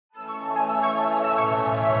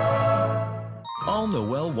all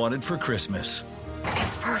Noelle wanted for Christmas.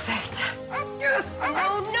 It's perfect. Yes.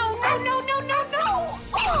 Oh, no.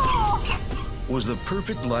 Oh! Was the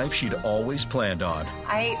perfect life she'd always planned on.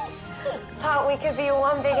 I thought we could be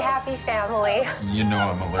one big happy family. You know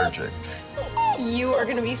I'm allergic. You are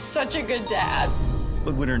going to be such a good dad.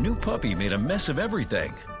 But when her new puppy made a mess of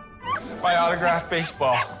everything. My autographed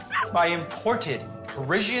baseball. My imported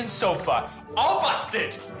Parisian sofa. All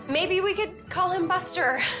busted. Maybe we could call him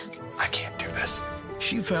Buster. I can't do this.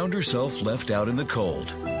 She found herself left out in the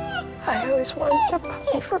cold. I always wanted a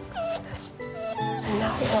puppy for Christmas. And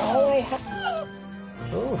now you're all I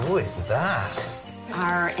have. Ooh, who is that?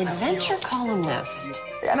 Our adventure columnist.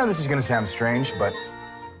 I know this is gonna sound strange, but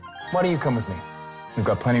why don't you come with me? We've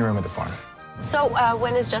got plenty of room at the farm. So,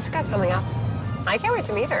 when is Jessica coming up? I can't wait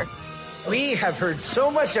to meet her. We have heard so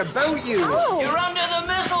much about you. Oh. You're under the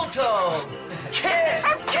mistletoe. Kiss,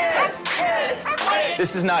 kiss, kiss.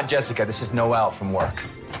 This is not Jessica. This is Noelle from work.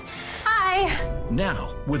 Hi.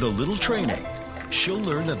 Now, with a little training, she'll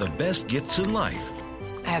learn that the best gifts in life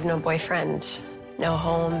I have no boyfriend, no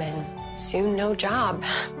home, and soon no job.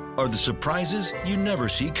 are the surprises you never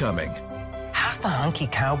see coming. How's the hunky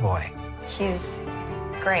cowboy? He's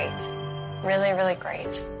great. Really, really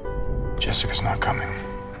great. Jessica's not coming.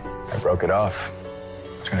 I broke it off.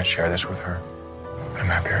 I was going to share this with her. But I'm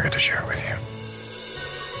happy I get to share it with you.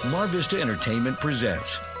 Marvista Entertainment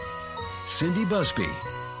presents Cindy Busby,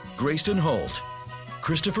 Grayston Holt,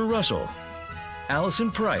 Christopher Russell, Allison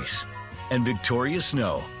Price, and Victoria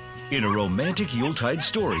Snow in a romantic Yuletide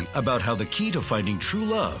story about how the key to finding true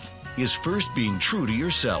love is first being true to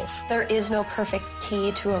yourself. There is no perfect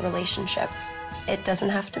key to a relationship. It doesn't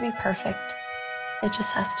have to be perfect. It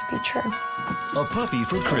just has to be true. A Puppy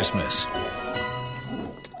for Christmas.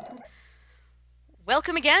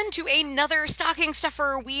 Welcome again to another stocking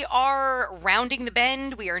stuffer. We are rounding the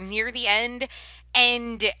bend. We are near the end.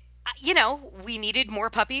 And, we needed more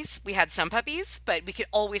puppies. We had some puppies, but we could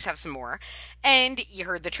always have some more. And you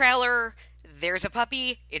heard the trailer. There's a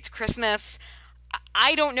puppy. It's Christmas.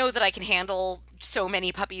 I don't know that I can handle so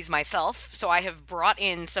many puppies myself, so I have brought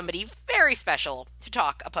in somebody very special to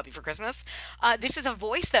talk A Puppy for Christmas. This is a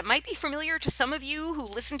voice that might be familiar to some of you who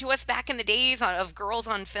listened to us back in the days of Girls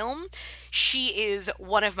on Film. She is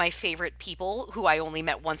one of my favorite people who I only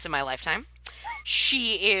met once in my lifetime.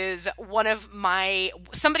 She is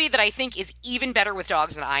somebody that I think is even better with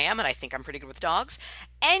dogs than I am, and I think I'm pretty good with dogs.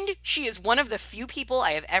 And she is one of the few people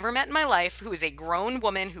I have ever met in my life who is a grown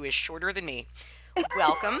woman who is shorter than me.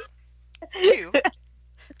 Welcome to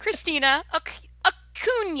Cristina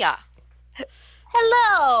Acuna.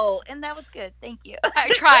 Hello, and that was good. Thank you. I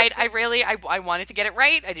tried. I wanted to get it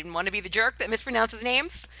right. I didn't want to be the jerk that mispronounces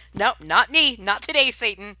names. No, not me. Not today,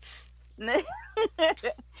 Satan.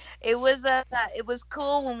 It was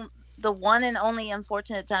cool when the one and only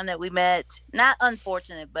unfortunate time that we met. Not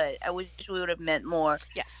unfortunate, but I wish we would have met more.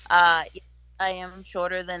 Yes. I am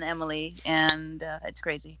shorter than Emily, and it's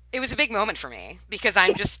crazy. It was a big moment for me because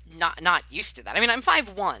I'm just not used to that. I mean, I'm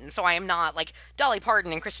 5'1", so I am not like Dolly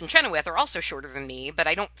Parton and Kristen Chenoweth are also shorter than me, but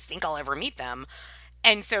I don't think I'll ever meet them.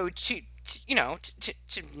 And so to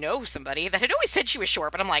know somebody that had always said she was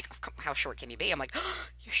short, but I'm like, how short can you be? I'm like, oh,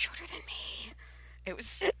 you're shorter than me. It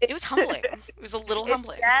was humbling. It was a little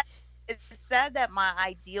humbling. It's sad that my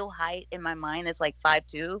ideal height in my mind is like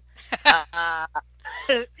 5'2".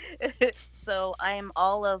 So I am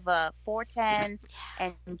all of 4'10"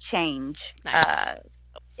 and change. Nice.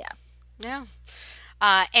 Yeah. Yeah.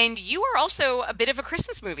 And you are also a bit of a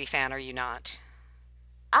Christmas movie fan, are you not?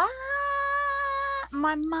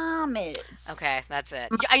 My mom is. Okay, that's it.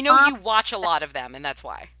 I know you watch a lot of them, and that's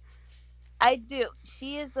why. I do.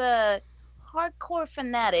 She is a hardcore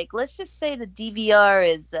fanatic. Let's just say the DVR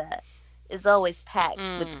is always packed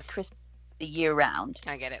with Christmas the year round.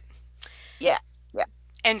 I get it. Yeah.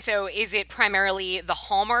 And so is it primarily the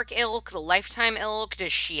Hallmark ilk, the Lifetime ilk?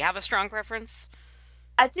 Does she have a strong preference?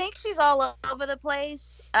 I think she's all over the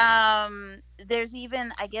place. There's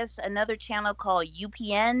even, I guess, another channel called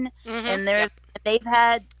UPN, and they've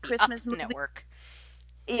had Christmas movies. Network.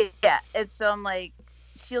 Yeah, and so I'm like,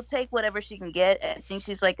 she'll take whatever she can get. I think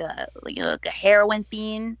she's like a heroin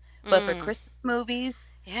fiend, but for Christmas movies.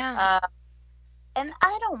 Yeah. And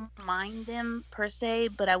I don't mind them per se,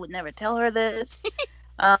 but I would never tell her this.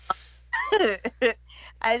 I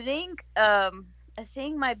think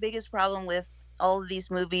my biggest problem with all of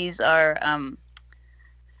these movies are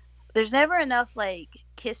there's never enough like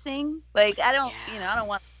kissing. Like I don't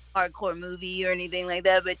want a hardcore movie or anything like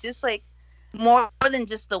that, but just like more than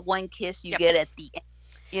just the one kiss you get at the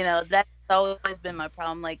end. That's always been my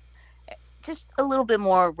problem. Like just a little bit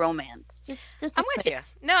more romance. Just I'm with you.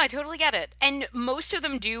 No, I totally get it. And most of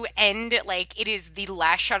them do end like it is the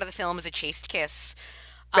last shot of the film is a chaste kiss.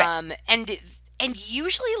 Right. And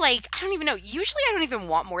usually, like, I don't even know. Usually, I don't even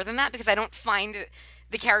want more than that because I don't find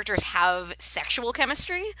the characters have sexual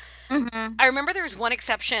chemistry. Mm-hmm. I remember there was one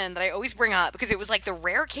exception that I always bring up because it was like the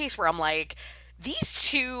rare case where I'm like, these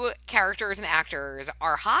two characters and actors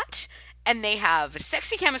are hot and they have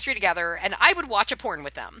sexy chemistry together, and I would watch a porn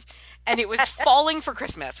with them. And it was Falling for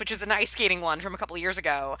Christmas, which is the ice skating one from a couple of years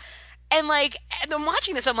ago. And like, and I'm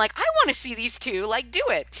watching this, I'm like, I want to see these two, like, do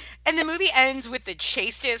it. And the movie ends with the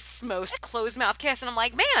chastest, most closed mouth kiss, and I'm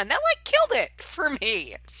like, man, that like killed it for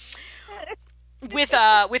me. With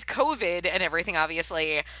COVID and everything,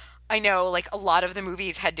 obviously, I know like a lot of the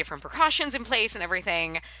movies had different precautions in place and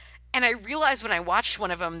everything. And I realized when I watched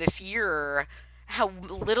one of them this year how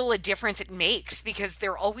little a difference it makes because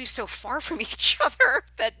they're always so far from each other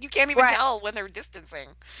that you can't even tell when they're distancing.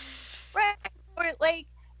 Right. Or like,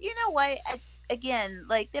 you know what? Again,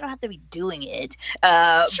 like they don't have to be doing it.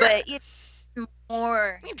 Sure. But it's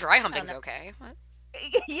more. I mean, dry humping's okay. What?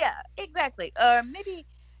 Yeah, exactly. Or maybe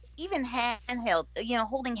even handheld. You know,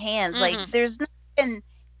 holding hands. Mm-hmm. Like there's not been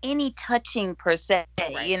any touching per se.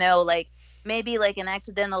 Right. You know, like maybe like an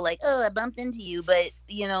accidental, like I bumped into you, but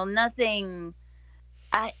you know nothing.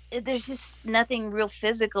 There's just nothing real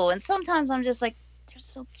physical, and sometimes I'm just like, they're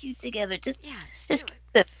so cute together. Just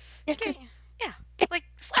like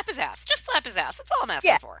slap his ass. Just slap his ass. That's all I'm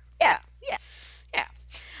asking for. Yeah.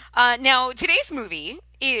 Now today's movie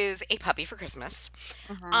is A Puppy for Christmas.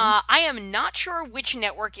 Mm-hmm. I am not sure which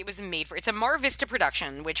network it was made for. It's a Marvista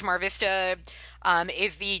production, which Marvista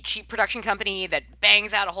is the cheap production company that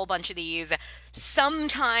bangs out a whole bunch of these.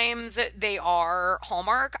 Sometimes they are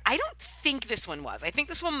Hallmark. I don't think this one was. I think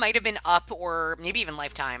this one might have been Up or maybe even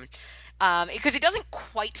Lifetime. Because it doesn't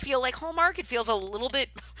quite feel like Hallmark. It feels a little bit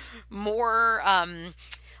more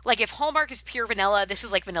like if Hallmark is pure vanilla, this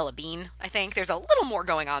is like Vanilla Bean, I think. There's a little more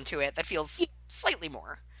going on to it that feels slightly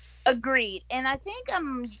more. Agreed. And I think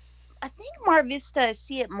Marvista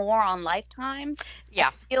see it more on Lifetime. Yeah.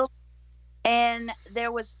 And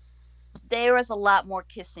there was a lot more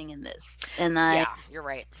kissing in this. And yeah, you're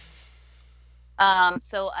right.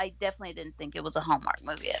 So I definitely didn't think it was a Hallmark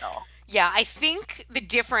movie at all. Yeah, I think the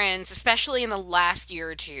difference, especially in the last year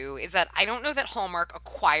or two, is that I don't know that Hallmark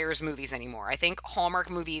acquires movies anymore. I think Hallmark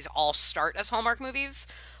movies all start as Hallmark movies,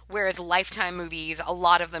 whereas Lifetime movies, a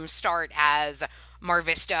lot of them start as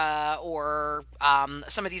Marvista or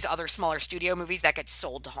some of these other smaller studio movies that get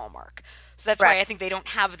sold to Hallmark. So that's why I think they don't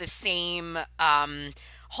have the same...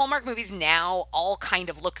 Hallmark movies now all kind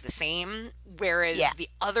of look the same, whereas the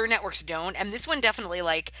other networks don't. And this one definitely,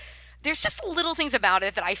 like... There's just little things about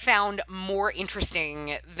it that I found more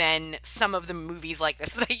interesting than some of the movies like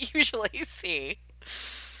this that I usually see.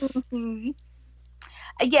 Mm-hmm.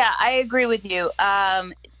 Yeah, I agree with you.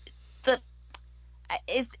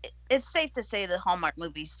 It's safe to say that Hallmark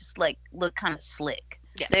movies just like look kind of slick.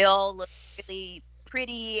 Yes. They all look really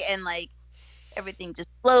pretty and like everything just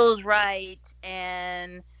flows right.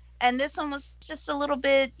 And this one was just a little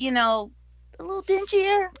bit, a little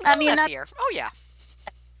dingier. Messier. Oh yeah.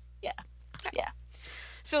 Yeah.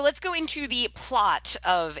 So let's go into the plot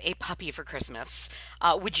of A Puppy for Christmas.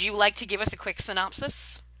 Would you like to give us a quick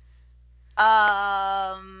synopsis?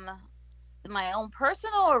 My own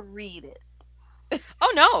personal or read it?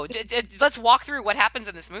 Oh, no. Let's walk through what happens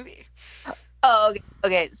in this movie. Oh,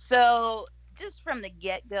 okay. So just from the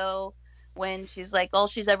get-go, when she's like, all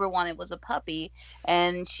she's ever wanted was a puppy,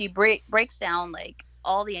 and she breaks down like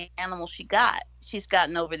all the animals she's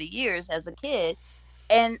gotten over the years as a kid.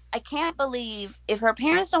 And I can't believe if her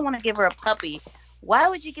parents don't want to give her a puppy, why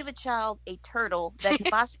would you give a child a turtle that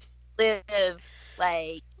can possibly live,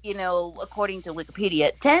 like, according to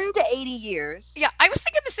Wikipedia, 10 to 80 years? Yeah, I was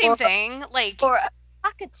thinking the same thing. Like, or a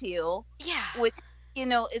cockatiel, which,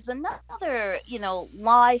 is another,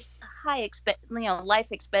 life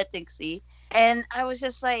expectancy. And I was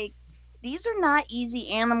just like, these are not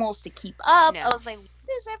easy animals to keep up. No. I was like, what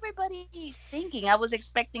is everybody thinking? I was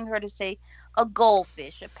expecting her to say a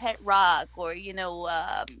goldfish, a pet rock, or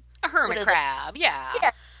a hermit crab. Yeah,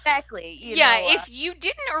 exactly. If you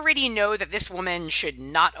didn't already know that this woman should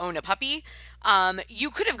not own a puppy, you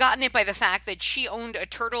could have gotten it by the fact that she owned a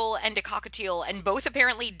turtle and a cockatiel, and both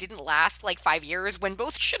apparently didn't last like 5 years when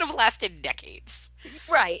both should have lasted decades.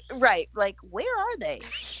 Right. Like, where are they?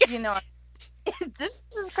 This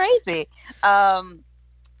is crazy.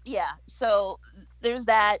 So there's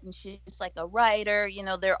that, and she's like a writer.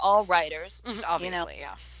 They're all writers. Obviously,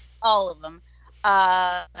 yeah. All of them.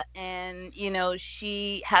 And,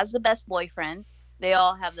 she has the best boyfriend, They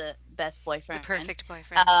all have the best boyfriend. The perfect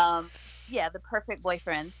boyfriend. Yeah, the perfect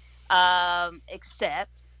boyfriend.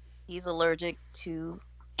 Except he's allergic to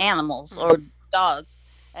animals or dogs.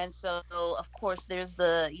 And so, of course, there's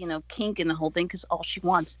the, kink in the whole thing because all she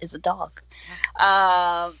wants is a dog.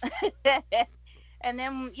 And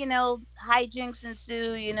then, hijinks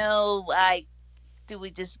ensue, Yeah,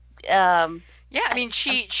 I mean,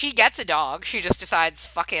 she gets a dog. She just decides,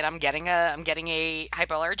 fuck it, I'm getting a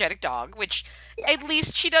hypoallergenic dog, which at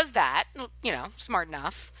least she does that. Smart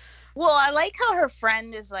enough. Well, I like how her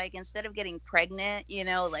friend is like, instead of getting pregnant,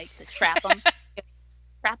 like to trap them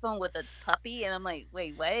with a puppy, and I'm like,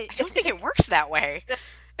 wait, what? I don't think it works that way.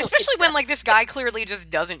 Especially when, like, this guy clearly just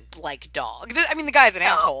doesn't like dog. I mean, the guy's an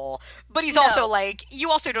asshole, but he's also like, you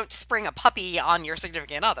also don't spring a puppy on your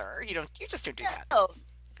significant other. You just don't do that. No,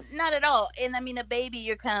 not at all. And I mean, a baby,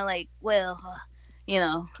 you're kind of like, well,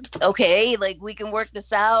 okay, like we can work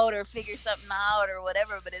this out or figure something out or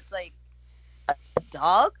whatever. But it's like a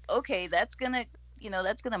dog. Okay, that's gonna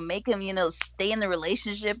make him, stay in the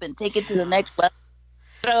relationship and take it to the next level.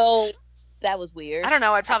 So that was weird. I don't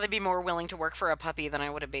know. I'd probably be more willing to work for a puppy than I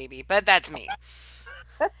would a baby, but that's me.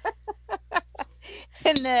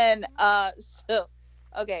 And then,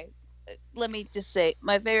 okay, let me just say,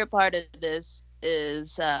 my favorite part of this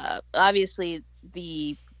is obviously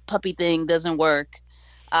the puppy thing doesn't work,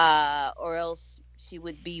 or else she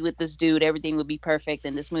would be with this dude, everything would be perfect,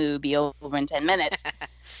 and this movie would be over in 10 minutes.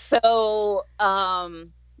 So, I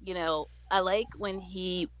like when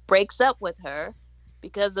he breaks up with her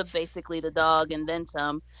because of basically the dog and then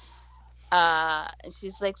some. And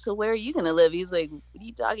she's like, so where are you going to live? He's like, what are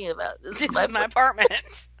you talking about? This is my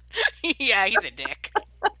apartment. Yeah, he's a dick.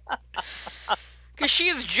 Because she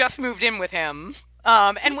has just moved in with him.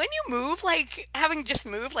 And when you move, like, having just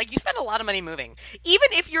moved, like, you spend a lot of money moving. Even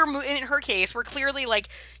if you're, in her case, where clearly, like,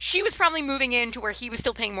 she was probably moving in to where he was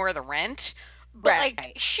still paying more of the rent. But,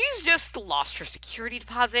 like, she's just lost her security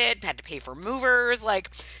deposit, had to pay for movers. Like,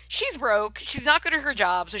 she's broke. She's not good at her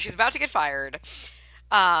job, so she's about to get fired.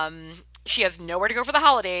 She has nowhere to go for the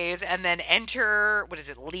holidays. And then enter, what is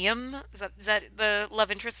it, Liam? Is that the love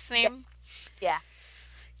interest's name? Yeah.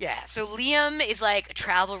 Yeah, so Liam is, like, a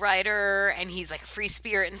travel writer, and he's, like, a free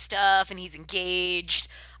spirit and stuff, and he's engaged.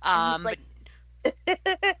 And he's,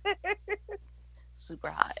 super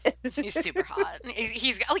hot. He's super hot.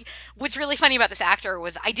 He's like, what's really funny about this actor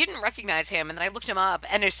was I didn't recognize him, and then I looked him up,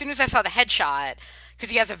 and as soon as I saw the headshot, because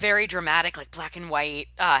he has a very dramatic, like, black and white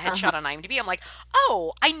headshot on IMDb, I'm like,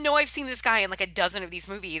 oh, I know I've seen this guy in, like, a dozen of these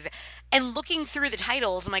movies. And looking through the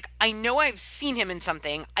titles, I'm like, I know I've seen him in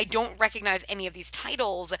something. I don't recognize any of these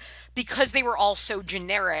titles because they were all so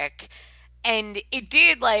generic. And it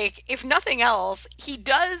did, like, if nothing else, he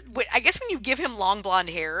does, I guess when you give him long blonde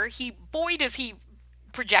hair, boy, does he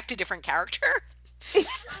project a different character. So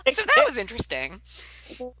that was interesting.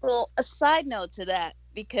 Well, a side note to that,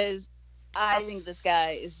 because I think this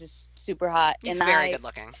guy is just super hot. He's very good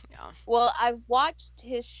looking. Yeah. Well, I've watched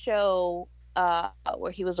his show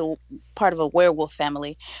where he was a part of a werewolf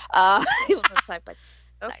family. He was a sci-fi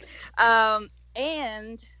show. Nice.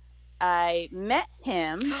 And I met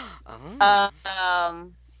him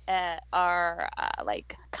at our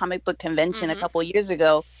like comic book convention a couple years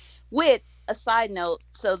ago. With a side note,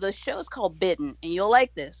 so the show is called Bitten, and you'll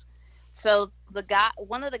like this. So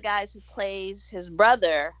one of the guys who plays his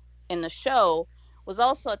brother in the show was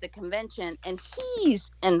also at the convention, and he's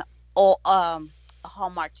a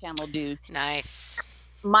Hallmark Channel dude. Nice.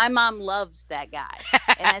 My mom loves that guy,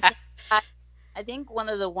 and I think one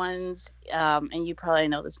of the ones, and you probably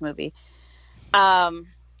know this movie. I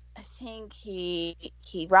think he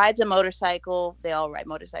rides a motorcycle. They all ride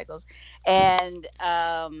motorcycles, and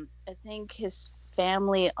I think his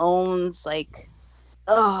family owns, like,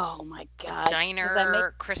 oh my god,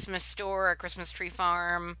 diner, Christmas store, a Christmas tree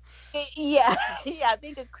farm. Yeah, I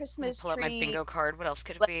think a Christmas pull tree. Pull up my bingo card. What else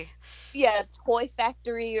could it be? Yeah, toy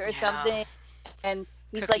factory or something. And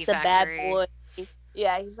he's Cookie like the factory. bad boy.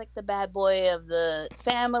 Yeah, he's like the bad boy of the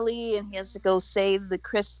family, and he has to go save the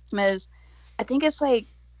Christmas. I think it's like,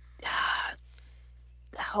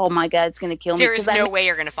 oh my god, it's gonna kill me. There is no way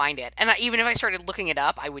you're gonna find it, and even if I started looking it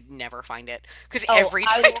up, I would never find it because every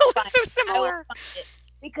I title is so similar.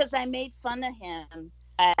 Because I made fun of him.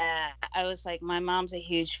 I was like, my mom's a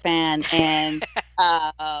huge fan, and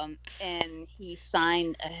and he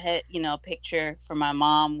signed a picture for my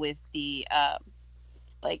mom with the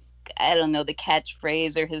like, I don't know, the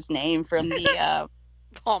catchphrase or his name from the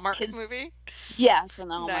Hallmark movie. Yeah, from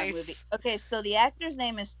the Hallmark Nice. movie. Okay, so the actor's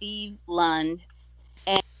name is Steve Lund,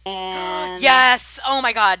 and Yes. Oh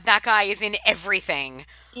my god, that guy is in everything.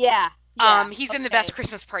 Yeah. He's in The Best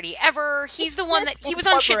Christmas Party Ever. He's the one that he was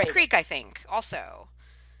on Schitt's Creek, I think, also.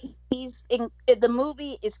 He's in the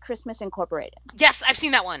movie is Christmas Incorporated. Yes, I've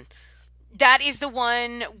seen that one. That is the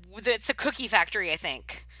one that's a cookie factory, I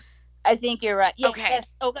think. I think you're right. Yeah, okay.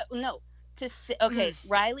 Yes. Okay. No.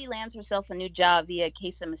 Riley lands herself a new job via a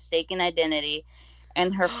case of mistaken identity,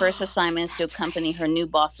 and her first assignment is to accompany her new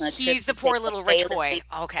boss on a trip. He's the poor little rich boy.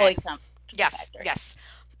 Okay. Yes.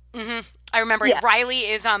 Mm-hmm. I remember. Yeah. Riley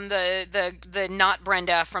is on the not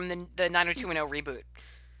Brenda from the 90210 reboot.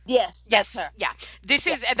 Yes, that's her. Yeah. This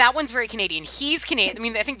is that one's very Canadian. He's Canadian. I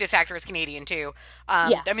mean, I think this actor is Canadian too.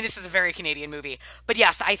 I mean, this is a very Canadian movie. But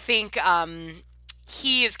yes, I think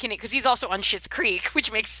he is Canadian because he's also on Schitt's Creek,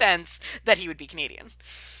 which makes sense that he would be Canadian.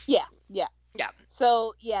 Yeah.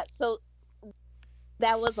 So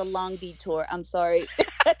that was a long detour. I'm sorry.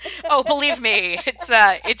 Oh, believe me,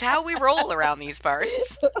 it's how we roll around these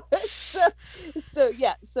parts.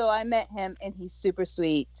 So I met him, and he's super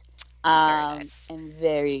sweet. Very nice. And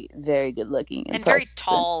very, very good looking, and very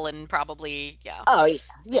tall, and probably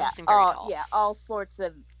all sorts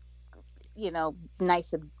of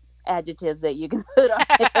nice adjectives that you can put on him.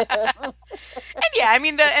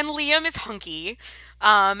 And Liam is hunky,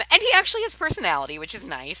 and he actually has personality, which is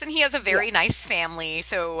nice, and he has a very nice family.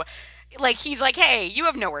 So, he's like, hey, you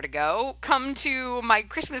have nowhere to go. Come to my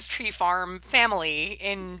Christmas tree farm family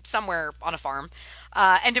in somewhere on a farm.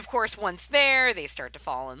 And of course, once there, they start to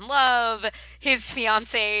fall in love. His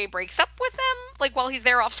fiance breaks up with him, while he's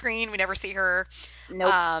there off screen. We never see her.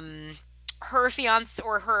 Nope. Her fiance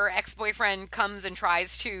or her ex-boyfriend comes and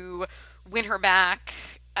tries to win her back.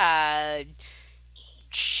 I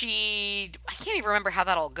can't even remember how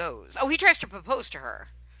that all goes. Oh, he tries to propose to her.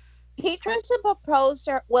 He tries to propose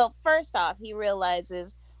to her. Well, first off, he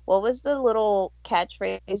realizes, what was the little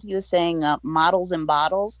catchphrase he was saying? Models and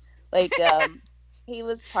bottles. He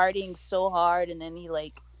was partying so hard, and then he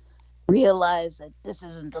realized that this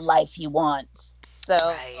isn't the life he wants.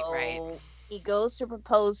 So right. He goes to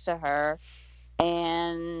propose to her,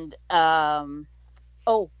 and then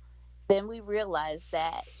we realized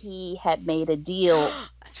that he had made a deal.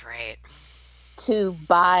 That's right. To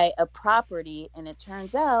buy a property, and it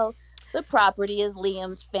turns out the property is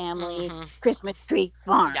Liam's family Christmas tree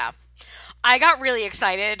farm. Yeah. I got really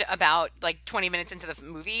excited about 20 minutes into the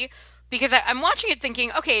movie because I'm watching it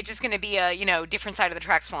thinking, okay, it's just going to be a, different side of the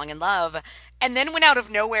tracks falling in love. And then when out of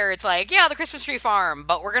nowhere, it's the Christmas tree farm,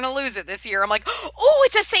 but we're going to lose it this year. I'm like, oh,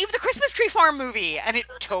 it's a Save the Christmas Tree Farm movie. And it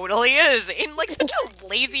totally is in such a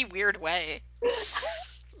lazy, weird way.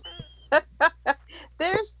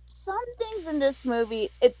 There's some things in this movie.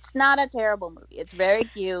 It's not a terrible movie. It's very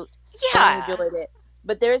cute. Yeah. I enjoyed it.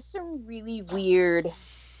 But there's some really weird,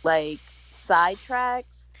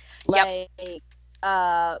 sidetracks.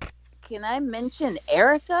 Can I mention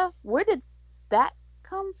Erica? Where did that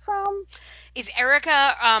come from? Is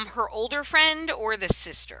Erica her older friend or the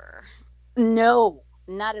sister? No,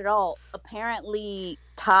 not at all. Apparently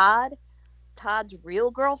Todd's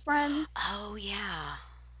real girlfriend. Oh, yeah.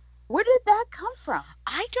 Where did that come from?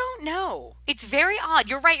 I don't know. It's very odd.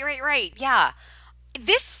 You're right. Yeah.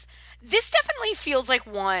 This definitely feels like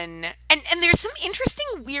one, and there's some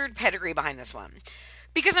interesting weird pedigree behind this one.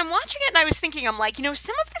 Because I'm watching it and I was thinking, I'm like,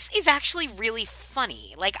 some of this is actually really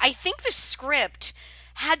funny. I think the script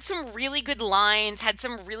had some really good lines, had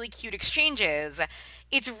some really cute exchanges.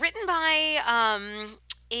 It's written by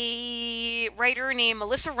a writer named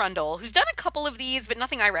Melissa Rundle, who's done a couple of these, but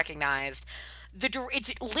nothing I recognized.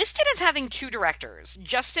 It's listed as having two directors,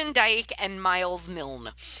 Justin Dyke and Miles Milne.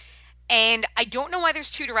 And I don't know why there's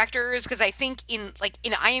two directors, because I think in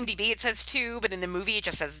IMDb it says two, but in the movie it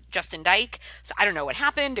just says Justin Dyke. So I don't know what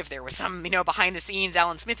happened, if there was some, behind the scenes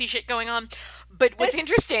Alan Smithy shit going on. But what's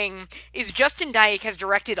interesting is Justin Dyke has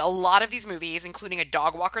directed a lot of these movies, including A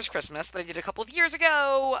Dog Walker's Christmas that I did a couple of years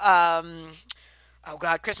ago.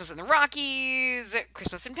 Christmas in the Rockies,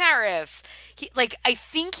 Christmas in Paris. I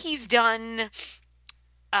think he's done,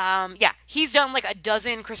 he's done a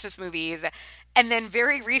dozen Christmas movies. And then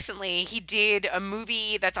very recently, he did a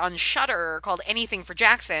movie that's on Shudder called Anything for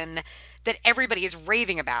Jackson that everybody is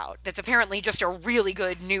raving about. That's apparently just a really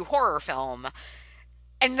good new horror film.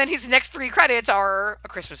 And then his next three credits are A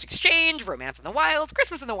Christmas Exchange, Romance in the Wilds,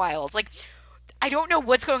 Christmas in the Wilds. I don't know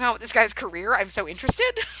what's going on with this guy's career. I'm so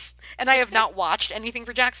interested. And I have not watched Anything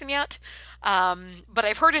for Jackson yet. But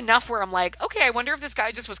I've heard enough where I'm like, okay, I wonder if this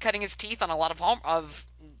guy just was cutting his teeth on a lot of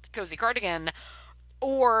Cozy Cardigan,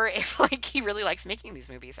 or if he really likes making these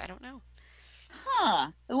movies. I don't know. Huh.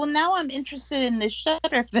 Well, now I'm interested in this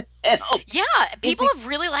Shudder film. Yeah, people have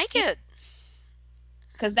really liked it.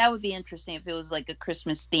 Because that would be interesting if it was like a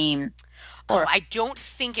Christmas theme. Oh, I don't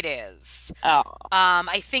think it is. Oh.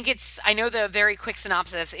 I think I know the very quick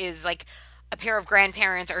synopsis is like a pair of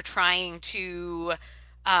grandparents are trying to,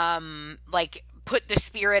 like, put the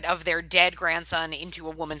spirit of their dead grandson into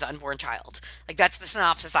a woman's unborn child. Like, that's the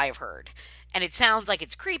synopsis I have heard. And it sounds like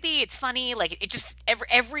it's creepy, it's funny, like, it just,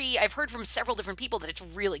 I've heard from several different people that it's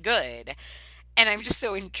really good. And I'm just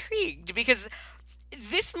so intrigued because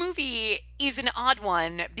this movie is an odd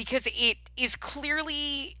one because it is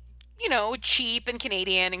clearly, cheap and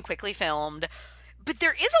Canadian and quickly filmed, but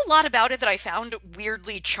there is a lot about it that I found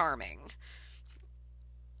weirdly charming.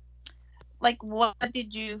 Like, what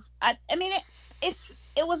did you? I mean,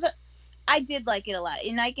 I did like it a lot,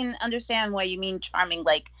 and I can understand why you mean charming.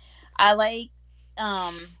 Like, I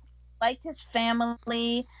liked his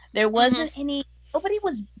family. There wasn't nobody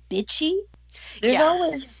was bitchy. There's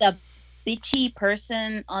always a bitchy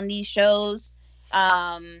person on these shows,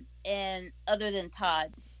 and other than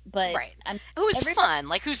Todd, but right, who's fun,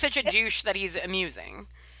 like who's such a douche that he's amusing.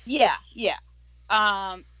 Yeah.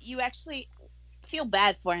 You actually feel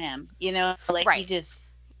bad for him, like he just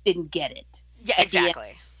didn't get it. Yeah,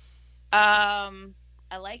 exactly. I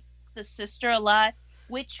like the sister a lot.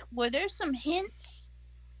 Which were there some hints,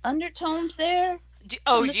 undertones there? Do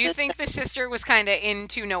you think the sister was kind of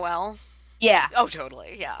into Noelle? Yeah. Oh,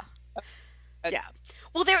 totally. Yeah. Yeah.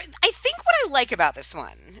 Well, I think what I like about this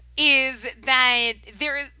one is that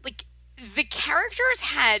the characters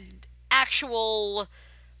had actual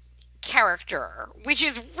character, which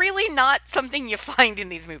is really not something you find in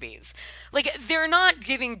these movies. Like, they're not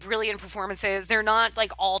giving brilliant performances. They're not,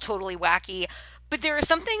 like, all totally wacky. But there is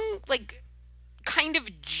something, like, kind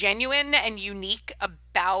of genuine and unique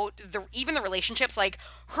about even the relationships. Like,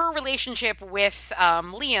 her relationship with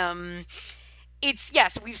Liam,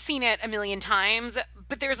 yes, we've seen it a million times,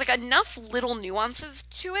 but there's, like, enough little nuances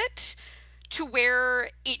to it to where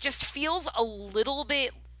it just feels a little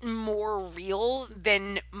bit more real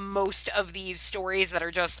than most of these stories that are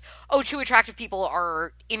just, two attractive people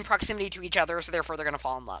are in proximity to each other, so therefore they're going to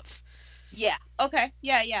fall in love. Yeah. Okay.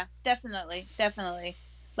 Yeah. Definitely.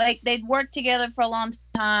 Like, they'd worked together for a long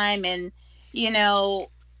time, and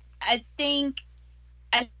I think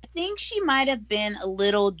she might have been a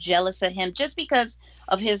little jealous of him just because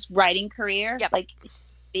of his writing career. Yep. Like,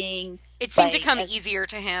 being it seemed to come easier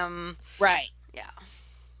to him. Right. Yeah.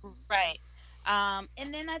 Right.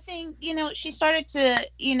 And then I think, she started to,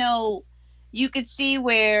 you could see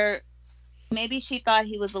where maybe she thought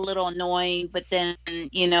he was a little annoying, but then,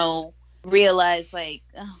 realized, like,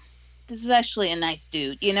 oh, this is actually a nice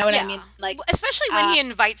dude. You know what I mean? Like, especially when he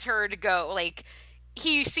invites her to go, like,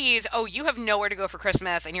 he sees, you have nowhere to go for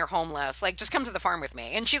Christmas and you're homeless. Like, just come to the farm with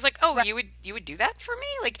me. And she's like, right. you would do that for me?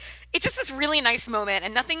 Like, it's just this really nice moment,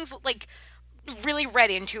 and nothing's, like, really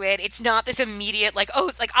read into it. It's not this immediate, like,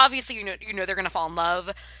 it's like, obviously, they're going to fall in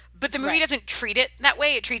love. But the movie doesn't treat it that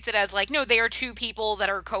way. It treats it as, like, no, they are two people that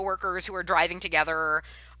are coworkers who are driving together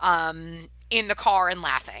in the car and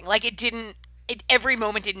laughing. Like, every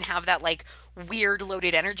moment didn't have that, like, weird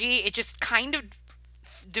loaded energy. It just kind of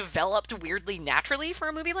developed weirdly naturally for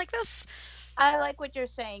a movie like this. I like what you're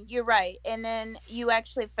saying. You're right. And then you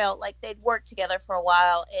actually felt like they'd worked together for a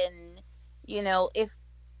while, and if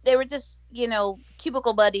they were just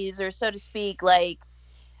cubicle buddies, or so to speak, like,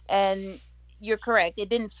 and you're correct, it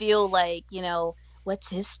didn't feel like what's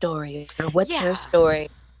his story or what's her story.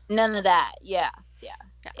 None of that. Yeah.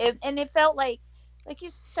 And it felt like you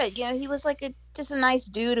said, he was like just a nice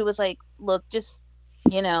dude who was like, look, just,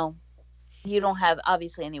 you don't have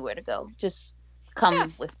obviously anywhere to go. Just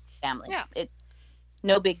come with family. Yeah. It's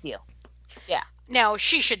no big deal. Yeah. Now,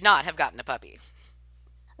 she should not have gotten a puppy.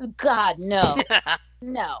 God, no.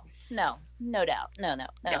 No doubt. No.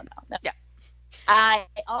 Yeah. I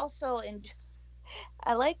also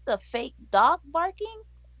I like the fake dog barking,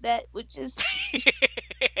 which is it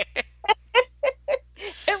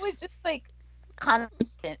was just like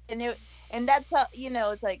constant, and that's how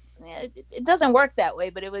it's like it doesn't work that way,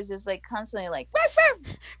 but it was just like constantly like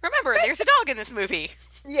remember there's a dog in this movie.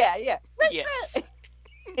 Yeah. Yes.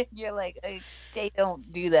 You're like, they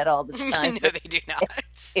don't do that all the time. No, they do not.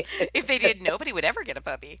 If they did, nobody would ever get a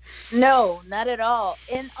puppy. No, not at all.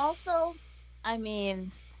 And also, I mean,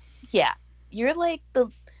 yeah, you're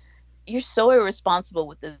so irresponsible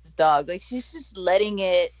with this dog. Like, she's just letting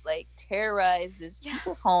it, like, terrorize this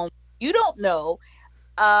people's home. You don't know.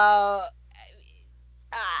 No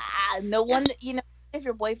one, if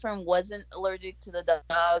your boyfriend wasn't allergic to the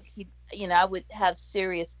dog, I would have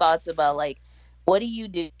serious thoughts about, like, what are you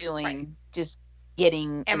doing? Just,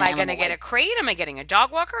 getting. Am I going to get a crate? Am I getting a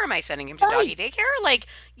dog walker? Am I sending him to doggy daycare? Like,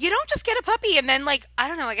 you don't just get a puppy and then, like, I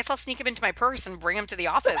don't know, I guess I'll sneak him into my purse and bring him to the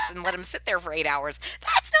office and let him sit there for 8 hours.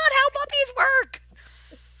 That's not how puppies work.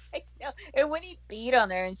 I know. And when he beat on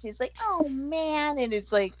her and she's like, oh man, and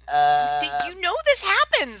it's like, You know this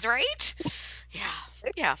happens, right?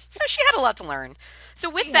 Yeah. So she had a lot to learn. So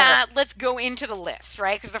with that, let's go into the list,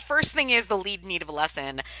 right? Because the first thing is the lead need of a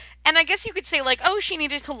lesson. And I guess you could say, like, oh, she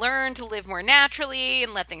needed to learn to live more naturally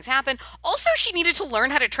and let things happen. Also, she needed to learn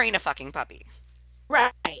how to train a fucking puppy.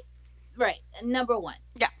 Right. Number one.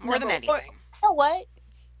 Yeah, more than anything. You know what?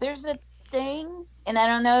 There's a thing, and I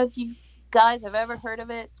don't know if you guys have ever heard of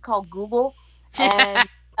it. It's called Google. And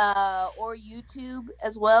or YouTube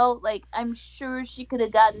as well. Like, I'm sure she could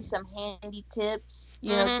have gotten some handy tips,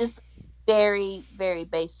 you know, just very, very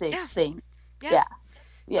basic thing. Yeah.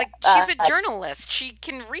 Like, she's a journalist. She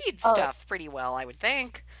can read stuff pretty well, I would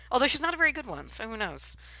think. Although she's not a very good one, so who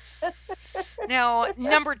knows? Now,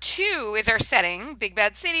 number 2 is our setting. Big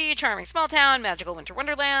Bad City, charming small town, magical winter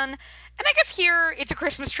wonderland. And I guess here it's a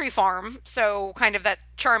Christmas tree farm, so kind of that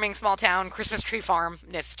charming small town Christmas tree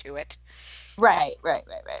farm-ness to it. Right.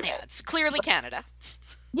 Yeah, it's clearly Canada.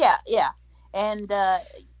 Yeah. And,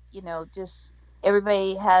 you know, just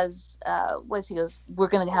everybody has, he goes, we're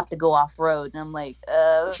going to have to go off-road. And I'm like,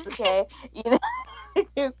 okay. You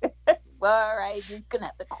know, well, all right, you're going to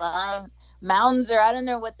have to climb mountains, or I don't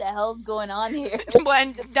know what the hell's going on here. Well,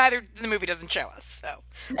 and neither the movie doesn't show us, so.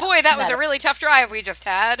 Boy, that was a really tough drive we just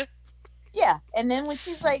had. Yeah, and then when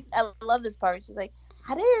she's like, I love this part, she's like,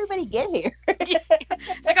 how did everybody get here?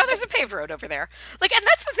 Like, oh, there's a paved road over there. Like, and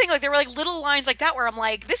that's the thing, like, there were, like, little lines like that where I'm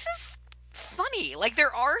like, this is funny. Like,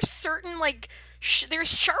 there are certain, like, there's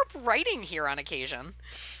sharp writing here on occasion.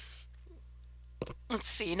 Let's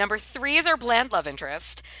see. Number 3 is our bland love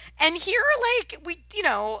interest. And here, like, we, you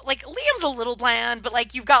know, like, Liam's a little bland, but,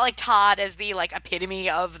 like, you've got, like, Todd as the, like, epitome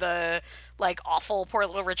of the, like, awful poor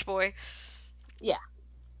little rich boy. Yeah.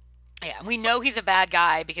 Yeah, we know he's a bad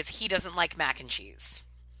guy because he doesn't like mac and cheese.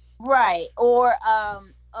 Right. Or,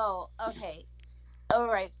 okay. All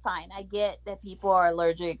right, fine. I get that people are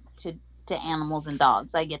allergic to animals and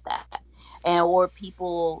dogs. I get that. And, or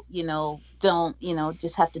people, you know, don't, you know,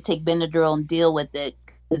 just have to take Benadryl and deal with it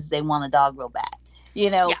because they want a dog real bad. You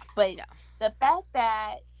know, but the fact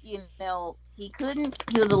that, you know, he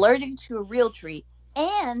was allergic to a real tree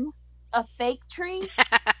and a fake tree.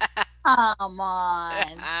 Come on.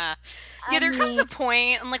 Yeah, there comes a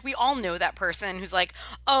point, and like we all know that person who's like,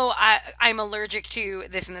 "Oh, I'm allergic to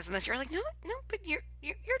this and this and this." You're like, "No, but you're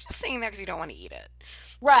just saying that because you don't want to eat it."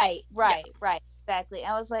 Right, exactly.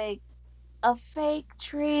 I was like, a fake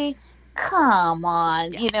tree? Come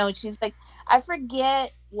on, you know. She's like, I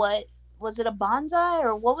forget what was it, a bonsai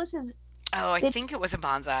or what was his? Oh, I think it was a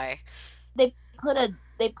bonsai. They put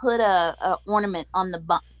a ornament on the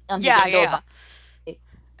door. Yeah.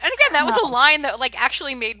 And again, that was a line that, like,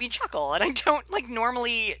 actually made me chuckle. And I don't, like,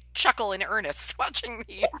 normally chuckle in earnest watching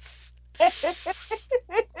these.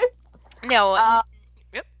 No.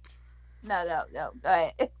 Yep. No. Go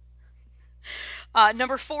ahead.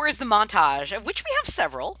 Number 4 is the montage, of which we have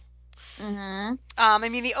several. Mm-hmm. I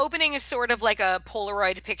mean, the opening is sort of like a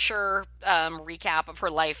Polaroid picture recap of her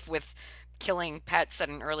life with killing pets at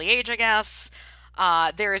an early age, I guess.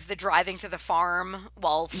 There is the driving to the farm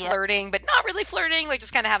while flirting, but not really flirting, like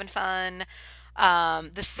just kind of having fun.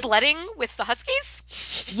 The sledding with the huskies.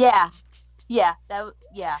 Yeah.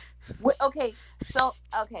 Okay, so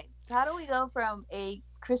how do we go from a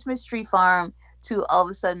Christmas tree farm to all of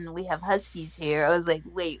a sudden we have huskies here? I was like,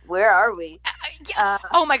 wait, where are we?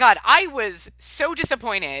 Oh my God, I was so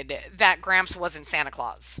disappointed that Gramps wasn't Santa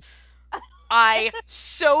Claus. I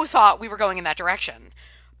so thought we were going in that direction.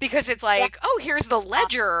 Because it's like, oh, here's the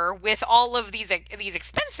ledger with all of these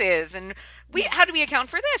expenses, and how do we account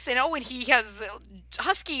for this? And and he has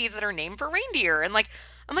huskies that are named for reindeer, and like,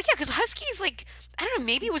 I'm like, yeah, because huskies, like, I don't know,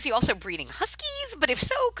 maybe was he also breeding huskies? But if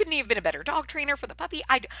so, couldn't he have been a better dog trainer for the puppy?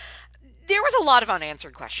 There was a lot of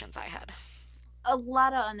unanswered questions I had. A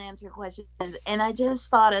lot of unanswered questions, and I just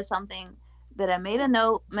thought of something that I made a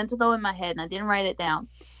mental note in my head, and I didn't write it down.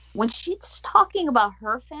 When she's talking about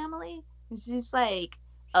her family, she's like,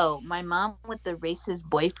 oh, my mom with the racist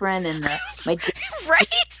boyfriend and my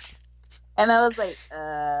right? And I was like,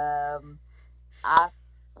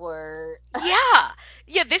 awkward.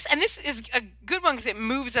 Yeah. This is a good one because it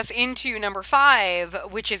moves us into number 5,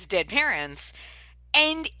 which is dead parents,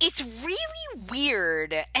 and it's really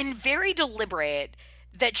weird and very deliberate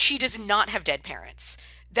that she does not have dead parents.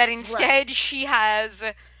 That instead she has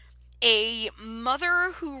a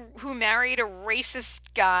mother who married a racist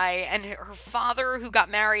guy, and her father who got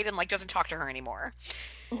married and like doesn't talk to her anymore.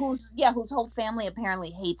 Whose whole family apparently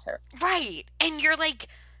hates her. Right. And you're like,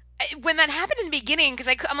 when that happened in the beginning, because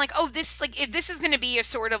I'm like, oh, this is going to be a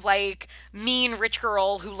sort of like mean rich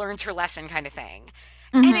girl who learns her lesson kind of thing.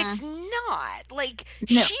 And it's not. Like,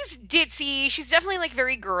 she's ditzy. She's definitely like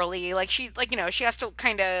very girly. Like, she has to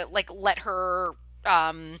kind of like let her,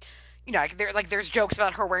 there's jokes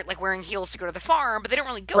about her wearing heels to go to the farm, but they don't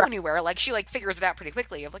really go anywhere. Like, she like figures it out pretty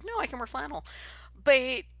quickly of like, no, I can wear flannel.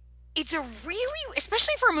 But it's a really,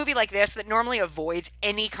 especially for a movie like this that normally avoids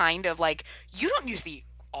any kind of like, you don't use the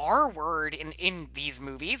R word in these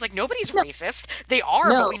movies. Like, nobody's racist. They are,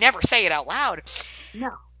 but we never say it out loud.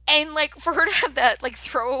 No. And like, for her to have that like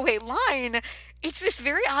throwaway line, it's this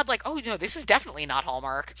very odd like, oh no, this is definitely not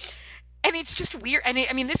Hallmark. And it's just weird. And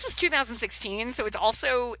this was 2016, so it's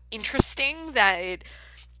also interesting that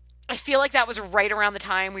I feel like that was right around the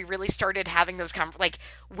time we really started having those like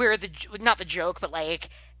where not the joke, but like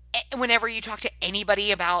whenever you talk to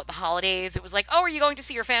anybody about the holidays, it was like, oh, are you going to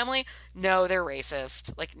see your family? No, they're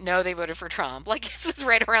racist. Like, no, they voted for Trump. Like, this was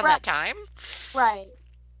right around that time. Right.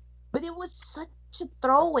 But it was such a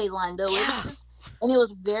throwaway line, though. Yeah. It was just, and it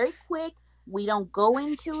was very quick. We don't go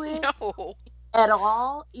into it at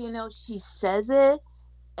all. She says it,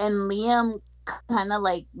 and Liam kind of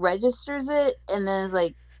like registers it, and then it's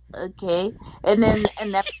like, okay. And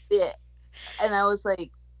that's it. And I was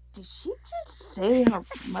like, did she just say her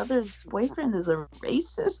mother's boyfriend is a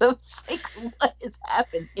racist? I was like, what is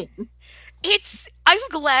happening? I'm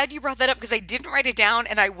glad you brought that up because I didn't write it down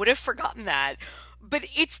and I would have forgotten that. But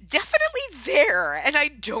it's definitely there and I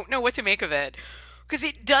don't know what to make of it. Because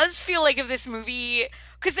it does feel like of this movie,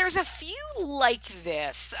 because there's a few like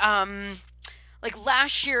this. Like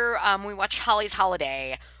last year, we watched Holly's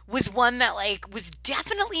Holiday, was one that like was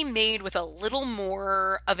definitely made with a little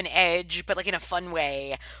more of an edge, but like in a fun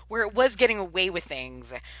way, where it was getting away with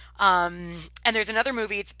things. And there's another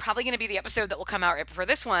movie, it's probably going to be the episode that will come out right before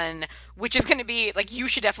this one, which is going to be like, you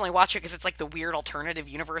should definitely watch it because it's like the weird alternative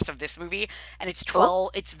universe of this movie, and it's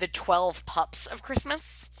the 12 Pups of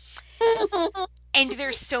Christmas. And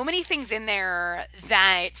there's so many things in there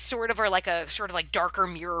that sort of are like a sort of like darker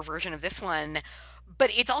mirror version of this one, but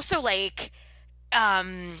it's also like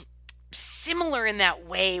similar in that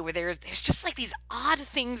way where there's just like these odd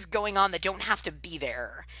things going on that don't have to be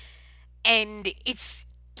there. And it's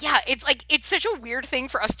like it's such a weird thing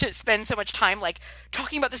for us to spend so much time like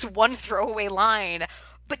talking about this one throwaway line,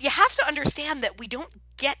 but you have to understand that we don't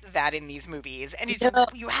get that in these movies, and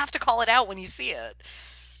you have to call it out when you see it.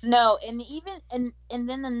 No, and even and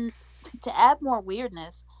then to add more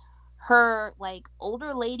weirdness, her like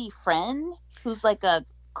older lady friend who's like a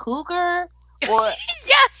cougar or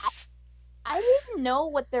yes, I didn't know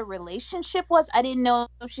what their relationship was. I didn't know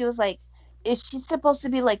if she was like, is she supposed to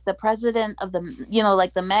be like the president of the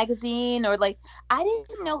like the magazine, or like I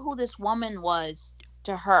didn't know who this woman was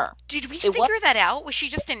to her. Did we figure that out? Was she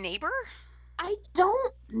just a neighbor? I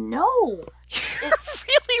don't know. You're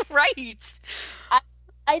really right.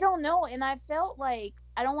 I don't know, and I felt like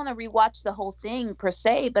I don't want to rewatch the whole thing per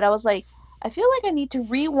se, but I was like, I feel like I need to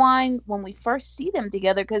rewind when we first see them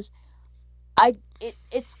together, because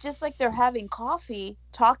it's just like they're having coffee,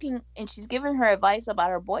 talking, and she's giving her advice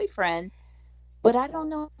about her boyfriend, but I don't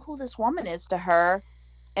know who this woman is to her,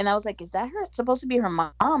 and I was like, is that her? It's supposed to be her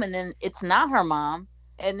mom, and then it's not her mom,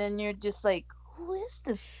 and then you're just like, who is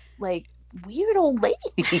this like weird old lady?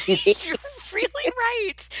 You're really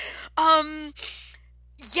right.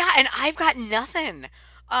 Yeah, and I've got nothing.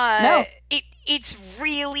 No. It's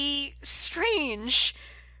really strange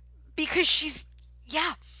because she's,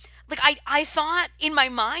 like I thought in my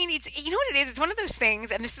mind, it's, you know what it is? It's one of those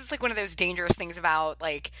things, and this is like one of those dangerous things about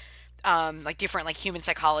like different like human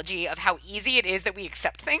psychology of how easy it is that we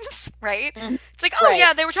accept things, right? Mm-hmm. It's like,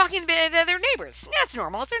 yeah, they were talking, they're neighbors. Yeah, it's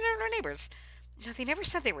normal. It's their neighbors. No, they never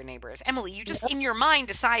said they were neighbors. Emily, you just in your mind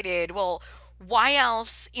decided, well, why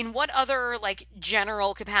else, in what other like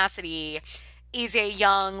general capacity is a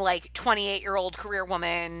young like 28-year-old career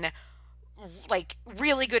woman like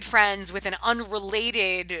really good friends with an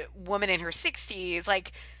unrelated woman in her 60s?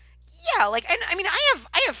 Like, yeah, like, and I mean,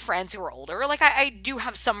 I have friends who are older. Like, I do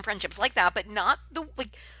have some friendships like that, but not the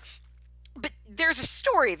like. But there's a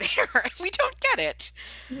story there, and we don't get it.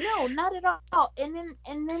 No, not at all. And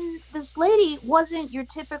then this lady wasn't your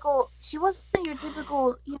typical. She wasn't your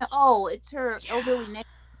typical. Oh, it's her elderly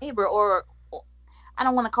neighbor, or I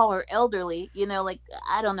don't want to call her elderly. Like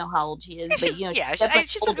I don't know how old she is, but she's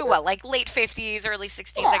supposed to be what, like late 50s, early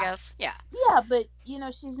 60s, I guess. Yeah. Yeah, but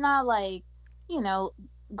she's not like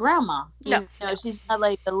grandma. You know, she's not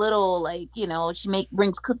like a little, like, you know,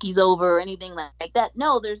 brings cookies over or anything like that.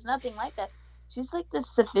 No, there's nothing like that. She's like this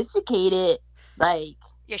sophisticated, like.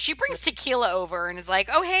 Yeah, she brings tequila over and is like,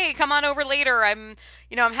 "Oh, hey, come on over later. I'm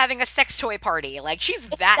having a sex toy party." Like, she's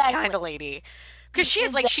that kind of lady. Because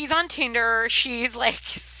she's on Tinder. She's like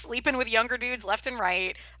sleeping with younger dudes left and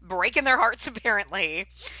right, breaking their hearts apparently.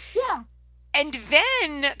 Yeah. And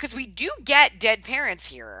then, because we do get dead parents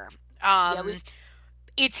here.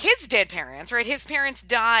 It's his dead parents, right? His parents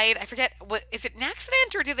died. I forget, is it an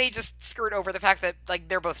accident or do they just skirt over the fact that, like,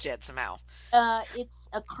 they're both dead somehow? It's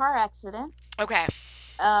a car accident. Okay.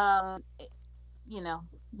 You know,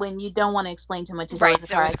 when you don't want to explain too much, it's right?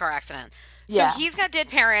 So it was a car accident. So he's got dead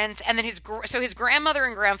parents, and then his grandmother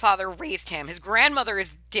and grandfather raised him. His grandmother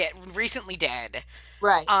is recently dead,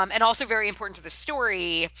 right? And also very important to the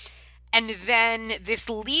story. And then this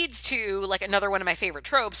leads to, like, another one of my favorite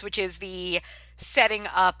tropes, which is the setting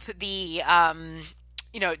up the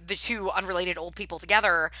the two unrelated old people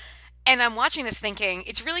together. And I'm watching this thinking,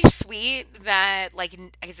 it's really sweet that, like,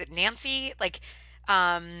 is it Nancy? Like,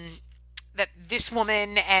 that this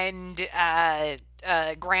woman and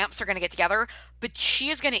Gramps are going to get together, but she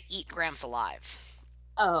is going to eat Gramps alive.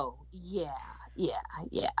 Oh, yeah.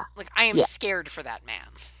 Like, I am scared for that man.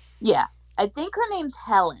 Yeah. I think her name's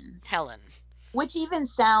Helen. Which even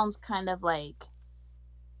sounds kind of like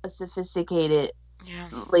a sophisticated,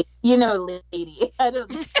 lady. I don't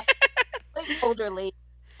know. Like older lady,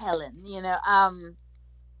 Helen,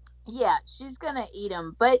 yeah, she's going to eat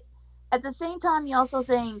him. But at the same time, you also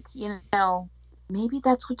think, maybe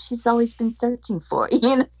that's what she's always been searching for,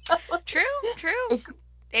 True.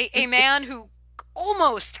 A man who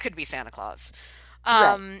almost could be Santa Claus.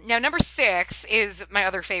 Right. Now, number 6 is my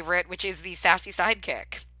other favorite, which is the sassy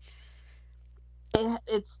sidekick.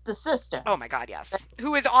 It's the sister. Oh my God, yes.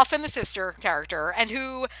 Who is often the sister character, and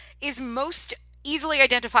who is most easily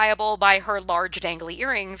identifiable by her large dangly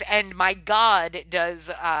earrings. And my God,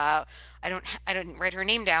 does I didn't write her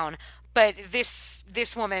name down, but this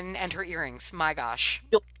woman and her earrings, my gosh.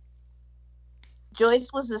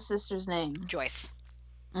 Joyce was the sister's name. Joyce.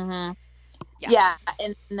 Mm-hmm. Yeah,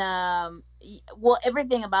 and well,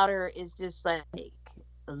 everything about her is just like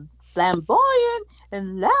flamboyant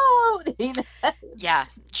and loud. Yeah,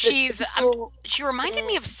 she reminded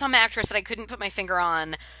me of some actress that I couldn't put my finger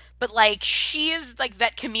on, but like she is like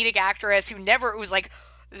that comedic actress who never was like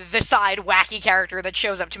the side wacky character that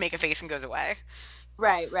shows up to make a face and goes away.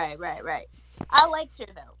 Right. I liked her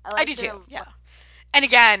though. I do too. Yeah. And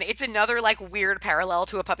again, it's another like weird parallel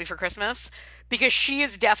to A Puppy for Christmas, because she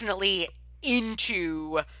is definitely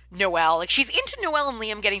into Noelle. Like, she's into Noelle and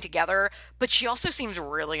Liam getting together, but she also seems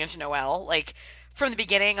really into Noelle. Like, from the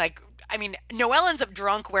beginning, like, I mean, Noelle ends up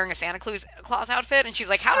drunk wearing a Santa Claus outfit, and she's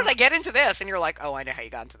like, how did I get into this? And you're like, oh, I know how you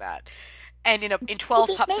got into that. And in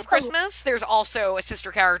 12 Pups of Christmas, there's also a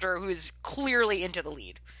sister character who is clearly into the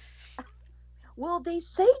lead. Well, they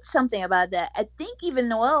say something about that. I think even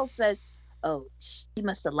Noelle said, oh, she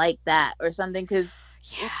must have liked that or something, because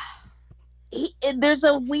there's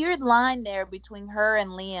a weird line there between her and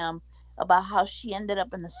Liam about how she ended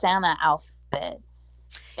up in the Santa outfit.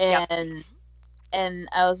 And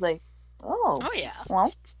I was like, oh yeah.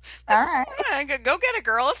 Well, all right. Go get it,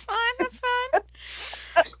 girl. It's fine. That's fine.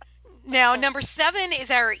 Now, number 7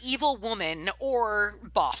 is our evil woman or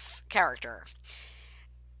boss character.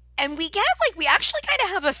 And we actually kind of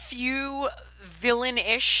have a few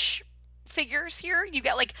villain-ish figures here. You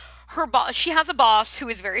get like her boss. She has a boss who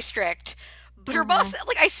is very strict. But her boss,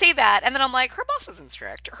 like, I say that, and then I'm like, her boss isn't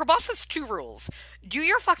strict. Her boss has 2 rules. Do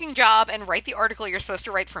your fucking job and write the article you're supposed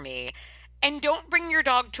to write for me. And don't bring your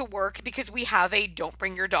dog to work, because we have a don't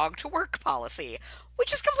bring your dog to work policy,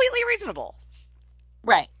 which is completely reasonable.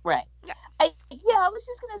 Right. Yeah. I was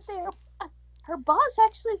just going to say, her boss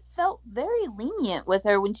actually felt very lenient with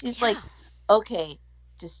her when she's like, okay,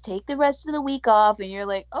 just take the rest of the week off. And you're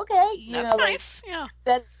like, okay. That's nice. Like,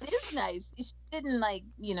 that is nice. She didn't like,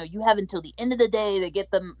 you have until the end of the day to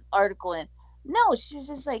get the article in. No, she was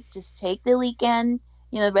just like, just take the weekend,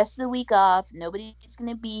 the rest of the week off. Nobody's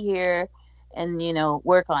going to be here and,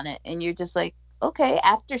 work on it. And you're just like, okay,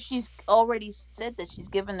 after she's already said that she's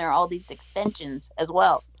given her all these extensions as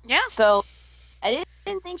well. Yeah. So I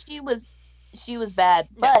didn't think she was bad,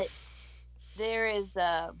 but there is,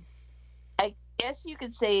 I guess you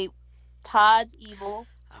could say Todd's evil.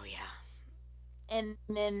 Oh, yeah. And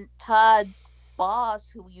then Todd's boss,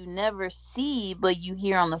 who you never see, but you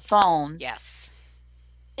hear on the phone. Yes.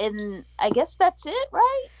 And I guess that's it,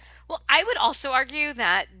 right? Well, I would also argue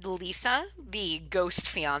that Lisa, the ghost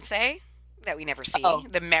fiance, that we never see,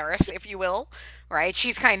 the Maris, if you will, right?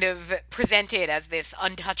 She's kind of presented as this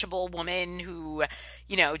untouchable woman who,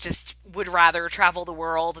 you know, just would rather travel the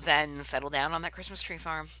world than settle down on that Christmas tree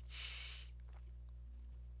farm.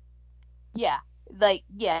 Yeah, like,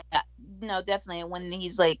 yeah, no, definitely. When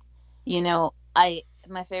he's like, you know,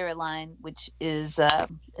 my favorite line, which is,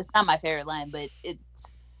 it's not my favorite line, but it's,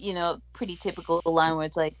 you know, pretty typical line where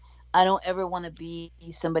it's like, I don't ever want to be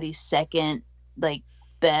somebody's second, like,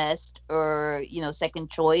 best or, you know, second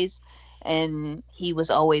choice. And he was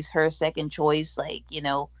always her second choice. Like, you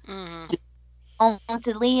know, do I go on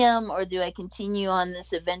to Liam or do I continue on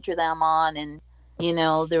this adventure that I'm on? And, you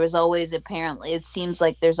know, there was always, apparently, it seems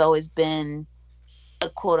like there's always been a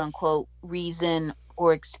quote unquote reason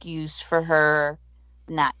or excuse for her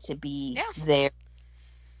not to be there.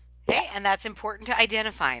 Hey, and that's important to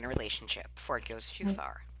identify in a relationship before it goes too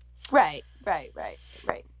far. Right.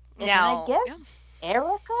 And Now, I guess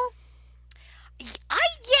Erica? Yeah,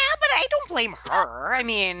 but I don't blame her. I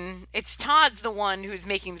mean, it's Todd's the one who's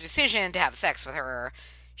making the decision to have sex with her.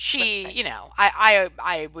 She, you know,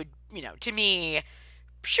 I would, you know, to me,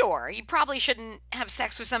 sure, you probably shouldn't have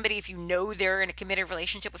sex with somebody if you know they're in a committed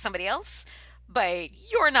relationship with somebody else, but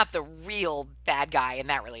you're not the real bad guy in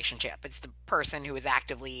that relationship. It's the person who is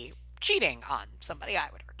actively cheating on somebody, I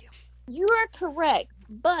would argue. You are correct,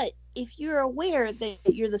 but if you're aware that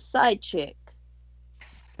you're the side chick,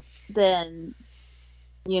 then,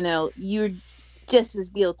 you know, you're just as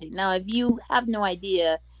guilty. Now, if you have no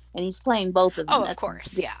idea and he's playing both of them. Oh, of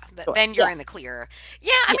course, yeah. Then you're in the clear.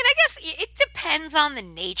 Yeah, I mean, I guess it depends on the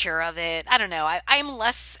nature of it. I don't know. I'm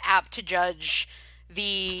less apt to judge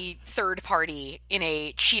the third party in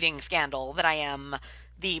a cheating scandal than I am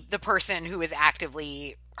the person who is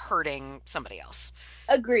actively hurting somebody else.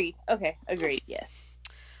 Agreed. Okay, agreed, yes.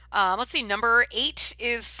 Let's see, number 8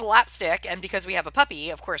 is slapstick, and because we have a puppy,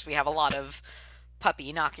 of course we have a lot of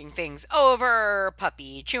puppy knocking things over,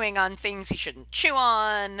 puppy chewing on things he shouldn't chew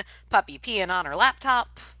on, puppy peeing on her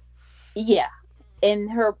laptop. Yeah, and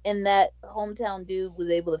that hometown dude was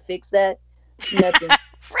able to fix that. Nothing.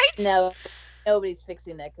 Right? No, nobody's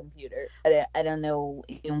fixing that computer. I don't know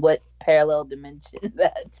in what parallel dimension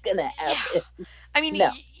that's gonna happen. Yeah. I mean,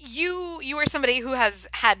 you are somebody who has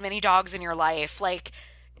had many dogs in your life. Like,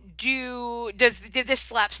 did this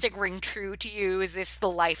slapstick ring true to you? Is this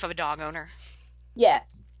the life of a dog owner?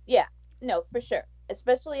 Yes. Yeah. No, for sure.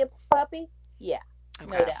 Especially a puppy. Yeah.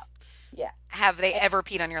 Okay. No doubt. Yeah. Have they ever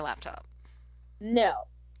peed on your laptop? No.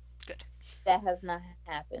 Good. That has not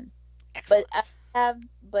happened. Excellent.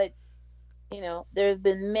 But you know, there's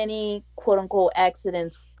been many quote unquote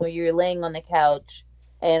accidents where you're laying on the couch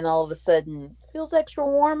and all of a sudden it feels extra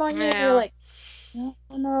warm on you. Yeah. And you're like, no,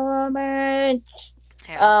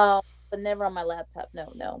 but never on my laptop.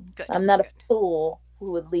 No. Good. I'm not a fool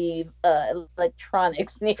who would leave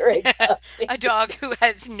electronics near it. A dog who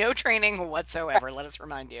has no training whatsoever, let us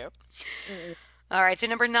remind you. Mm-hmm. All right, so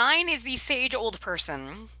number 9 is the sage old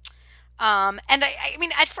person. And I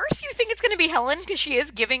mean, at first you think it's going to be Helen because she is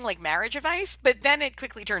giving, like, marriage advice, but then it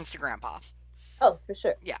quickly turns to Grandpa. Oh, for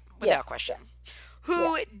sure. Yeah, without question. Yeah.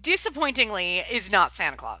 Who, disappointingly, is not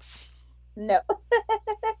Santa Claus. No.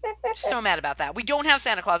 So mad about that. We don't have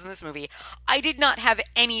Santa Claus in this movie. I did not have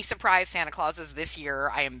any surprise Santa Clauses this year.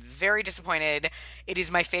 I am very disappointed. It is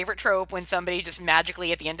my favorite trope when somebody just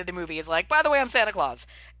magically at the end of the movie is like, by the way, I'm Santa Claus.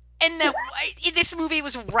 And this movie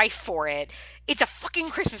was rife for it. It's a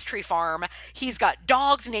fucking Christmas tree farm. He's got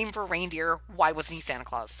dogs named for reindeer. Why wasn't he Santa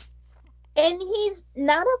Claus? And he's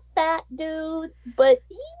not a fat dude, but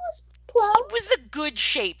he was plump. He was a good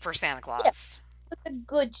shape for Santa Claus. Yeah. A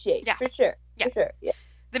good shape, for sure. Yeah. For sure, yeah.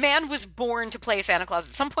 The man was born to play Santa Claus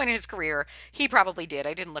at some point in his career. He probably did.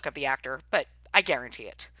 I didn't look up the actor, but I guarantee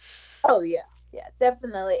it. Oh, yeah. Yeah,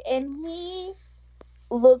 definitely. And he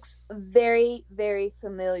looks very, very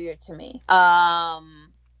familiar to me.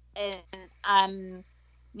 And I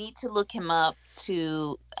need to look him up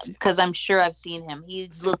because I'm sure I've seen him.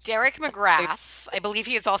 Looks Derek McGrath. I believe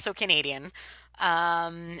he is also Canadian.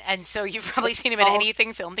 And so you've probably seen him in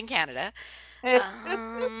anything filmed in Canada.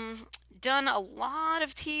 Done a lot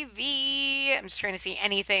of TV. I'm just trying to see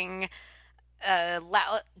anything.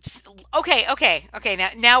 Okay.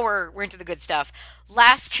 Now we're into the good stuff.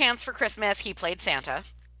 Last Chance for Christmas. He played Santa.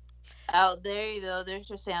 Oh, there you go. There's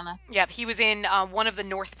your Santa. Yep, he was in one of the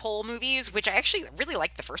North Pole movies, which I actually really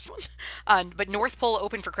liked the first one. But North Pole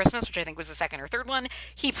Open for Christmas, which I think was the second or third one.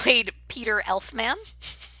 He played Peter Elfman.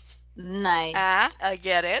 Nice. I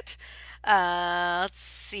get it. Let's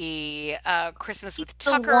see. Christmas with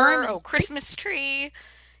Tucker. Oh, Christmas Tree.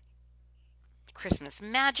 Christmas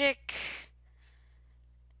Magic.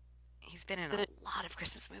 He's been in a lot of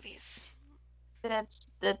Christmas movies.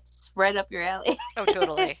 That's right up your alley. Oh,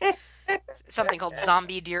 totally. Something called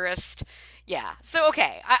Zombie Dearest. Yeah. So,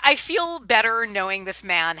 okay. I feel better knowing this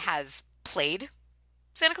man has played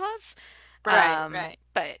Santa Claus. Right.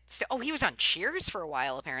 But, he was on Cheers for a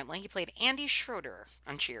while, apparently. He played Andy Schroeder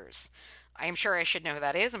on Cheers. I am sure I should know who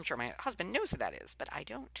that is. I'm sure my husband knows who that is, but I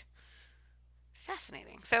don't.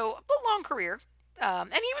 Fascinating. So, a long career.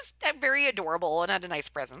 And he was very adorable and had a nice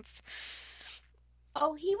presence.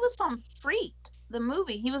 Oh, he was on Freaked, the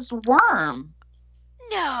movie. He was Worm.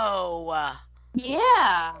 No.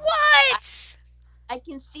 Yeah. What? I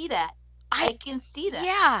can see that. I can see that.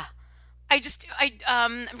 Yeah.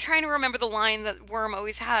 I'm trying to remember the line that Worm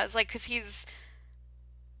always has, like, because he has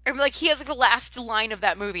like the last line of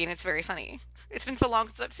that movie, and it's very funny. It's been so long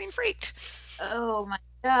since I've seen Freaked. Oh my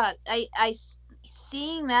God.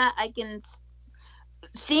 Seeing that,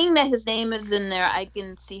 seeing that his name is in there, I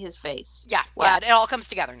can see his face. Yeah. Wow. Yeah. It all comes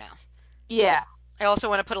together now. Yeah. I also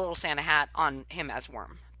want to put a little Santa hat on him as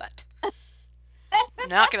Worm, but I'm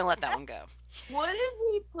not going to let that one go. What if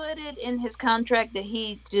he put it in his contract that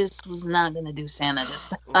he just was not going to do Santa this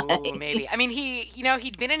time? Ooh, maybe. I mean,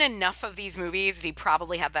 he'd been in enough of these movies that he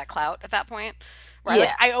probably had that clout at that point. Right? Yeah.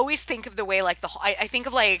 Like, I always think of the way, like, I think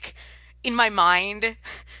of, like, in my mind,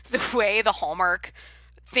 the way the Hallmark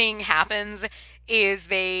thing happens is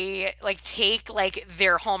they, like, take, like,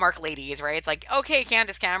 their Hallmark ladies, right? It's like, okay,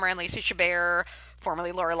 Candace Cameron, Lacey Chabert,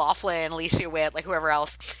 formerly Lori Loughlin, Alicia Witt, like, whoever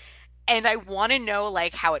else. And I want to know,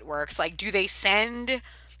 like, how it works. Like, do they send,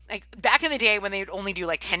 like, back in the day when they would only do,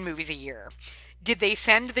 like, 10 movies a year, did they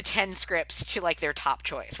send the 10 scripts to, like, their top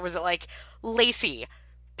choice? Or was it like, Lacey,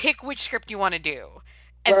 pick which script you want to do?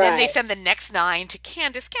 And then they send the next 9 to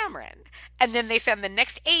Candace Cameron. And then they send the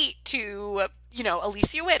next 8 to,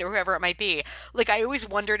 Alicia Witt or whoever it might be. Like, I always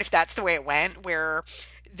wondered if that's the way it went, where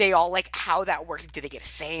they all, like, how that works. Do they get a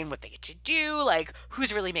say in what they get to do? Like,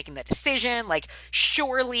 who's really making that decision? Like,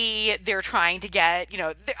 surely they're trying to get,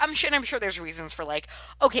 I'm sure there's reasons for, like,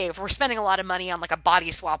 okay, if we're spending a lot of money on, like, a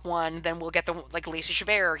body swap one, then we'll get the, like, Lacey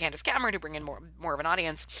Chabert or Candace Cameron to bring in more of an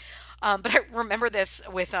audience. But I remember this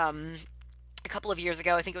with, a couple of years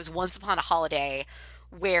ago, I think it was Once Upon a Holiday,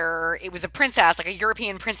 where it was a princess, like a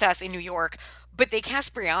European princess in New York, but they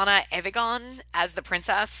cast Brianna Evigan as the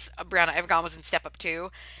princess. Brianna Evigan was in Step Up 2.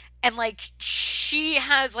 And, like, she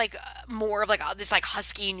has, like, more of, like, this, like,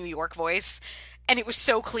 husky New York voice. And it was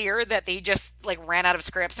so clear that they just, like, ran out of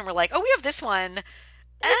scripts and were like, oh, we have this one.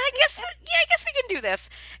 I guess we can do this.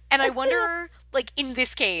 And I wonder, like, in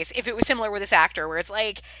this case, if it was similar with this actor, where it's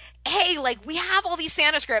like, hey, like, we have all these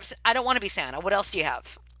Santa scripts. I don't want to be Santa. What else do you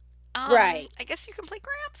have? Right. I guess you can play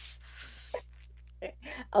Gramps.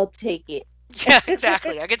 I'll take it. Yeah,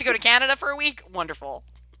 exactly. I get to go to Canada for a week. Wonderful.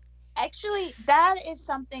 Actually, that is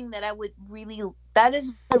something that that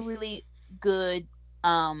is a really good,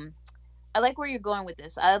 I like where you're going with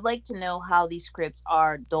this. I'd like to know how these scripts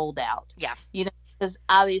are doled out. Yeah. Because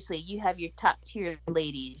obviously you have your top tier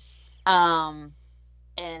ladies, and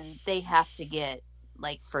they have to get,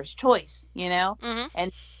 like, first choice, Mm-hmm.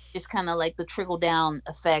 and it's kind of like the trickle down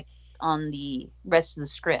effect on the rest of the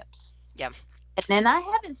scripts. Yeah. And then I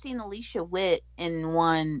haven't seen Alicia Witt in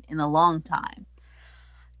one in a long time.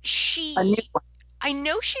 A new one. I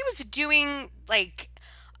know she was doing, like,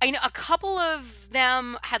 I know a couple of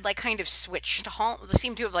them had, like, kind of switched they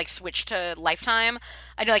seem to have, like, switched to Lifetime.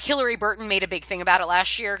 I know, like, Hillary Burton made a big thing about it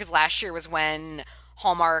last year, because last year was when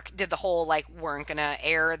Hallmark did the whole, like, weren't gonna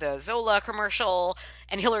air the Zola commercial,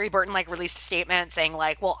 and Hillary Burton, like, released a statement saying,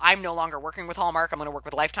 like, well, I'm no longer working with Hallmark, I'm gonna work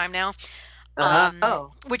with Lifetime now.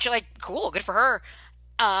 Which, like, cool, good for her.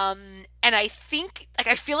 And I think, like,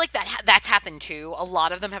 I feel like that's happened too. A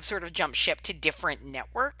lot of them have sort of jumped ship to different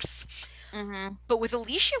networks. Mm-hmm. But with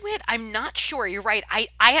Alicia Witt, I'm not sure. You're right.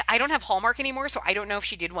 I don't have Hallmark anymore, so I don't know if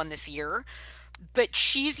she did one this year. But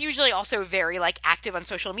she's usually also very, like, active on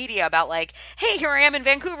social media about, like, hey, here I am in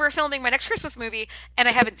Vancouver filming my next Christmas movie, and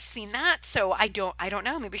I haven't seen that, so I don't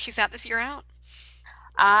know. Maybe she's not this year out.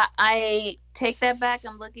 I take that back.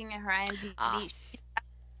 I'm looking at her IMDb.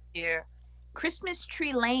 Here, Christmas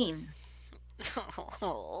Tree Lane.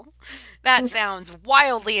 Oh, that sounds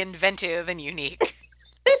wildly inventive and unique.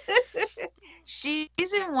 She's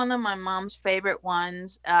in one of my mom's favorite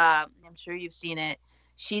ones. I'm sure you've seen it.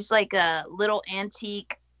 She's like a little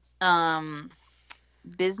antique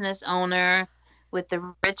business owner with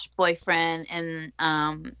a rich boyfriend, and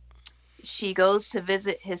she goes to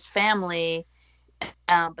visit his family,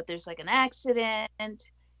 but there's, like, an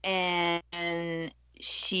accident, and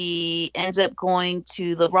she ends up going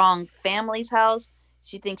to the wrong family's house.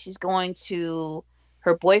 She thinks she's going to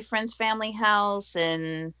her boyfriend's family house,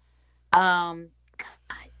 and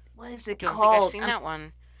what is it Don't called? think I've seen that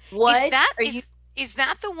one. What? Is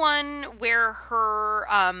that the one where her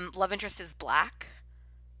love interest is black?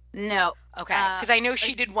 No. Okay, because I know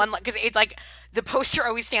she did one, because it's like the poster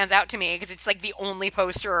always stands out to me because it's like the only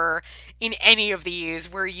poster in any of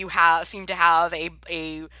these where you seem to have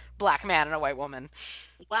a black man and a white woman.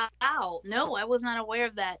 Wow. No, I was not aware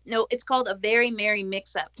of that. No, it's called A Very Merry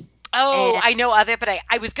Mix-Up. Oh, And I know of it, but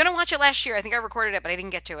I was going to watch it last year. I think I recorded it, but I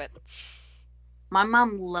didn't get to it. my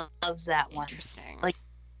mom loves that one. Interesting. Like,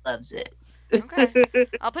 loves it. Okay.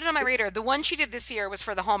 I'll put it on my radar. The one she did this year was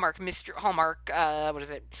for the Hallmark what is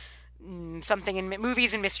it? Something in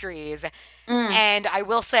movies and mysteries. And I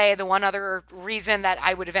will say the one other reason that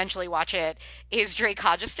I would eventually watch it is Drake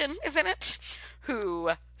Hodgeston is in it.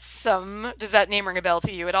 Does that name ring a bell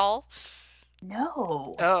to you at all?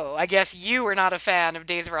 No. Oh, I guess you were not a fan of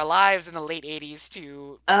Days of Our Lives in the late 80s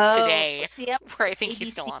to today, where I think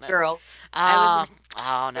he's still on it. Girl. Oh,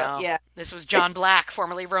 no. Yeah. This was John Black,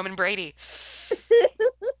 formerly Roman Brady.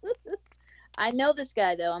 I know this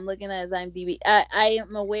guy, though. I'm looking at his IMDb. I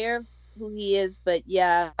am aware of who he is, but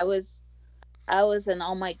yeah, I was an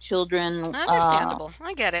All My Children. Understandable.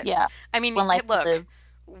 I get it. Yeah. I mean, One Life to look, Live.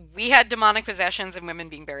 we had demonic possessions and women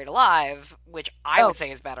being buried alive, which I would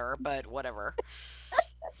say is better, but whatever.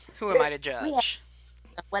 Who am I to judge?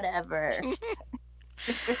 Whatever.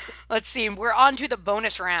 Let's see. We're on to the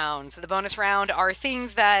bonus round. So the bonus round are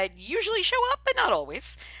things that usually show up, but not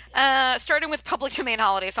always. Starting with public domain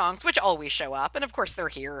holiday songs, which always show up, and of course they're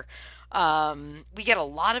here. We get a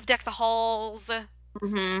lot of Deck the Halls.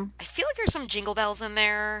 Mm-hmm. I feel like there's some Jingle Bells in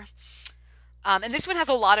there. And this one has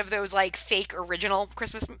a lot of those like fake original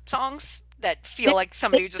Christmas songs that feel like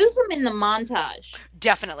somebody just use them in the montage.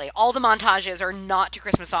 Definitely. All the montages are not to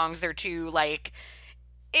Christmas songs. They're to like,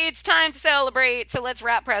 it's time to celebrate, so let's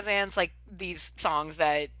wrap presents, like these songs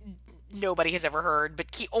that nobody has ever heard, but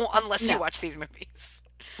unless you watch these movies.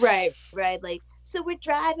 Right. Like, so we're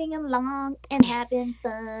driving along and having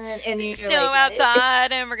fun, and you're snow like,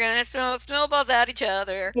 outside, and we're gonna throw snowballs at each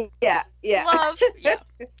other. Yeah. Love. Yeah.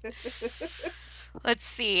 Let's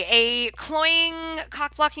see. A cloying,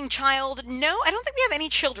 cock-blocking child. No, I don't think we have any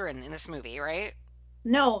children in this movie, right?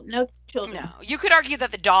 No children. No. You could argue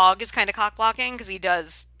that the dog is kind of cock-blocking because he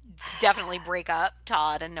does definitely break up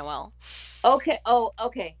Todd and Noelle. Okay. Oh,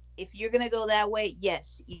 okay. If you're gonna go that way,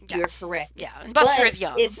 yes, you're correct. Yeah, and Buster is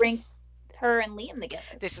young. It brings her and Liam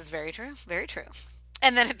together. This is very true. Very true.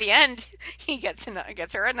 And then at the end, he gets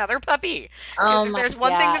her another puppy. Because if there's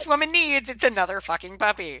one thing this woman needs, it's another fucking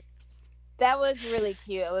puppy. That was really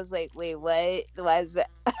cute. I was like, wait, what? Why is that?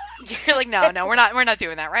 You're like, no, we're not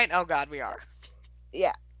doing that, right? Oh God, we are.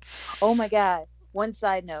 Yeah. Oh my God. One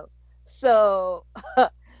side note. So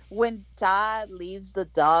when Todd leaves the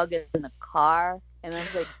dog in the car, and I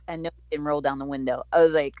was like, I know he didn't roll down the window. I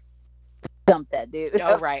was like, dump that dude.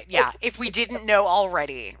 Oh, right. Yeah. If we didn't know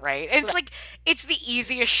already, right? It's like, it's the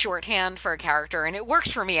easiest shorthand for a character, and it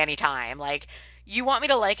works for me anytime. Like, you want me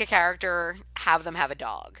to like a character, have them have a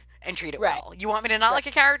dog and treat it well. You want me to not like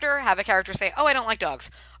a character, have a character say, oh, I don't like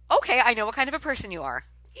dogs. Okay, I know what kind of a person you are.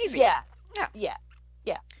 Easy. Yeah.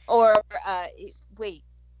 Or, wait,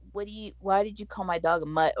 why did you call my dog a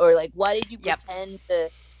mutt? Or like, why did you pretend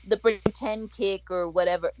the pretend kick or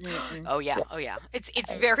whatever? Mm-mm. Oh yeah.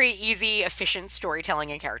 It's very easy, efficient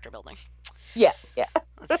storytelling and character building. Yeah.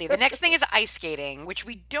 Let's see. The next thing is ice skating, which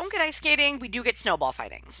we don't get ice skating. We do get snowball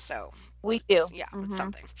fighting. So we do. Yeah, it's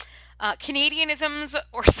something. Canadianisms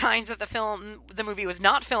or signs that the movie was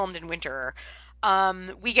not filmed in winter.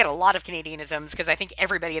 We get a lot of Canadianisms because I think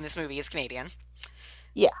everybody in this movie is Canadian.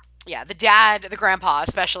 Yeah, the dad, the grandpa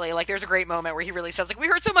especially, like there's a great moment where he really says like, we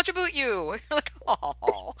heard so much about you. You're like,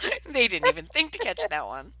 oh, they didn't even think to catch that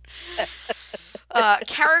one.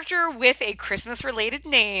 Character with a Christmas related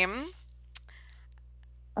name.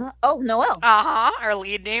 Noelle. Our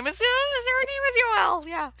lead name is her name is Noelle.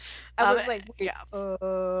 Yeah. I was like,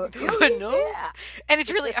 no. Yeah. And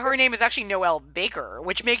it's really, her name is actually Noelle Baker,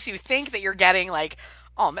 which makes you think that you're getting like,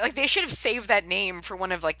 oh, like they should have saved that name for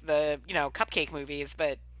one of like the, cupcake movies,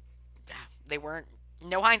 but they weren't.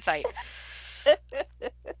 No hindsight.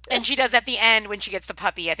 And she does at the end when she gets the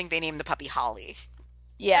puppy. I think they named the puppy Holly.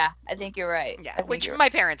 Yeah, I think you're right. Yeah, my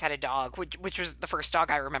parents had a dog, which was the first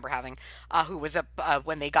dog I remember having. Who was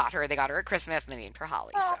when they got her at Christmas, and they named her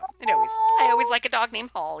Holly. So I always like a dog named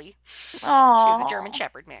Holly. Aww. She was a German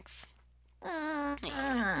Shepherd mix.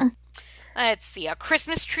 Yeah. Let's see, a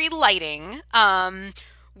Christmas tree lighting.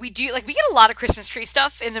 We get a lot of Christmas tree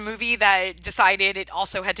stuff in the movie that decided it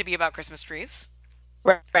also had to be about Christmas trees.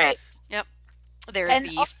 Right. Yep. There's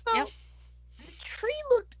the tree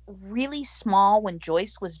looked really small when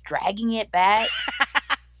Joyce was dragging it back.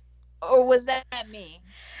 Or was that me?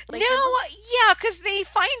 No, Like, it looks yeah, because they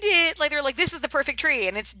find it like they're like, this is the perfect tree,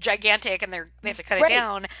 and it's gigantic, and they have to cut it right.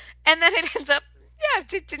 down, and then it ends up. Yeah,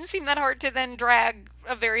 it didn't seem that hard to then drag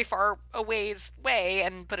a very far a ways way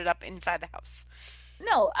and put it up inside the house.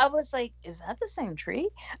 No, I was like, is that the same tree?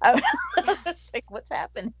 I was like, what's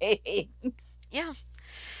happening? Yeah.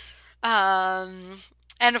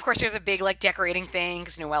 And of course, there's a big like decorating thing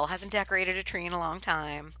because Noelle hasn't decorated a tree in a long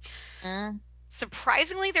time. Mm.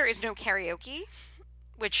 Surprisingly, there is no karaoke,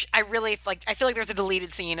 which I really like. I feel like there's a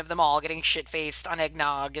deleted scene of them all getting shit faced on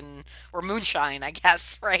eggnog or moonshine, I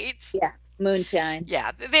guess, right? Yeah, moonshine.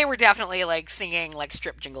 Yeah, they were definitely like singing like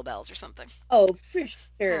strip jingle bells or something. Oh, for sure.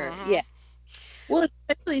 Mhm. Yeah. Well,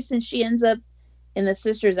 especially since she ends up in the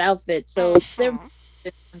sister's outfit, so they're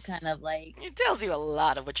kind of like It tells you a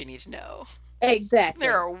lot of what you need to know. exactly.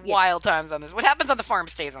 There are wild times on this. What happens on the farm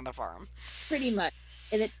stays on the farm. Pretty much,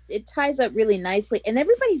 and it ties up really nicely, and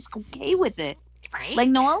everybody's okay with it. Right? Like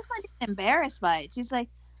Noelle's not even embarrassed by it. She's like,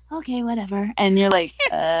 okay, whatever, and you're like,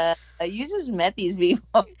 you just met these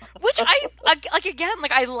people. Which I like again,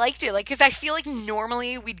 like I liked it, like because I feel like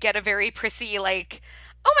normally we'd get a very prissy like,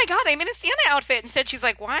 oh my god, I'm in a Santa outfit. Instead, she's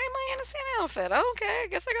like, why am I in a Santa outfit? Oh, okay, I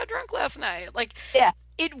guess I got drunk last night. Like, Yeah.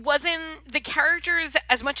 It wasn't the characters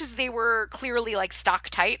as much as they were clearly like stock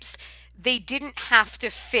types. They didn't have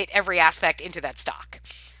to fit every aspect into that stock.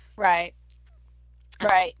 Right.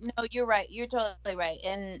 Right. No, you're right. You're totally right.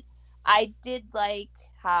 And I did like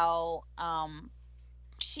how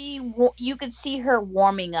you could see her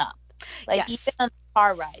warming up. Like Yes. even on the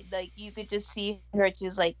car ride, like you could just see her. She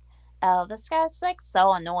was like, "Oh, this guy's like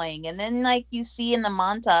so annoying." And then like you see in the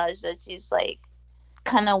montage that she's like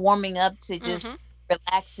kind of warming up to just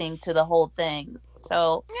relaxing to the whole thing.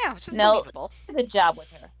 So Yeah, which is believable. Good job with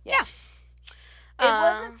her. Yeah. It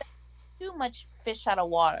wasn't too much fish out of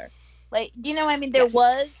water. Like, you know what I mean? There Yes.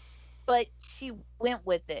 was, but she went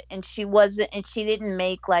with it, and she didn't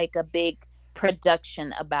make like a big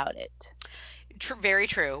production about it. Very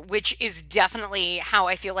true, which is definitely how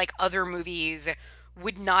I feel like other movies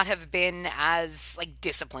would not have been as like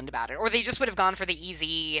disciplined about it, or they just would have gone for the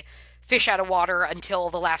easy fish out of water until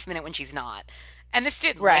the last minute when she's not. And this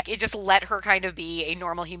didn't. Right. Like, it just let her kind of be a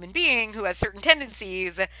normal human being who has certain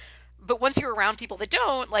tendencies, but once you're around people that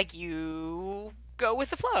don't, like, you go with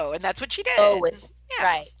the flow, and that's what she did. Yeah.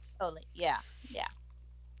 Right. Totally. Yeah.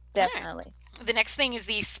 Definitely. The next thing is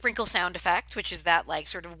the sprinkle sound effect, which is that like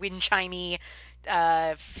sort of wind chimey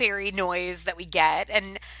fairy noise that we get,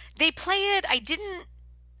 and they play it. I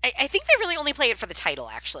think they really only play it for the title.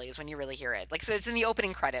 Actually, is when you really hear it. Like, so it's in the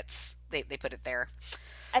opening credits. They put it there.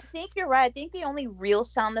 I think you're right. I think the only real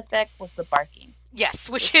sound effect was the barking. Yes,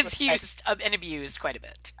 which is used and abused quite a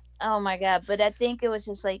bit. Oh my god! But I think it was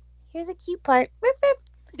just like, here's a cute part.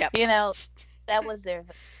 Yep. You know, that was their.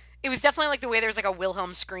 It was definitely like the way there's like a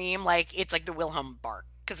Wilhelm scream, like it's like the Wilhelm bark,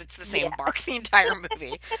 because it's the same bark the entire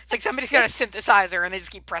movie. It's like somebody's got a synthesizer and they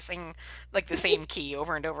just keep pressing like the same key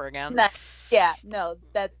over and over again. No,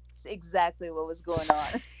 that's exactly what was going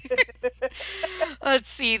on.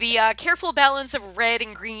 Let's see, the careful balance of red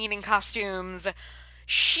and green in costumes.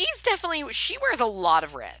 She wears a lot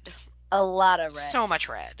of red. A lot of red. So much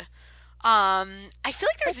red. I feel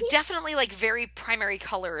like there's definitely like very primary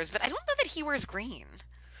colors, but I don't know that he wears green.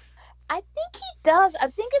 I think he does. I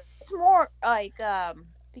think it's more like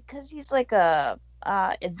because he's like a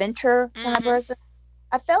adventure kind of person.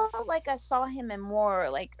 I felt like I saw him in more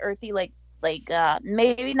like earthy, like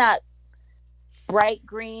maybe not bright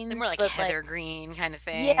green, more like but heather green kind of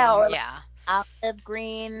thing. Yeah, or yeah, olive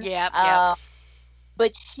green. Yep.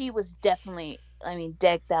 But she was definitely,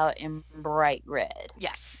 decked out in bright red.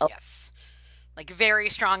 Yes, yes. Like very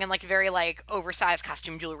strong and like very like oversized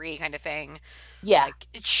costume jewelry kind of thing. Yeah. Like,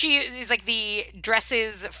 she is like the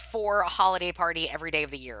dresses for a holiday party every day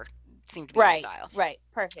of the year seem to be her style. Right.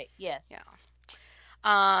 Perfect. Yes.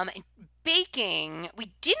 Yeah. Baking,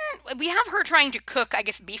 we have her trying to cook, I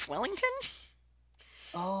guess, beef Wellington.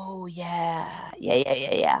 Oh yeah.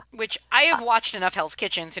 Yeah. Which I have watched enough Hell's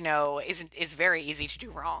Kitchen to know is very easy to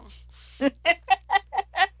do wrong.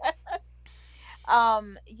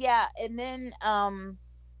 Yeah, and then I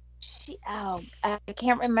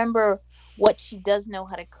can't remember what she does know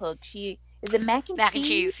how to cook. Is it mac and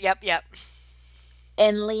cheese? Yep.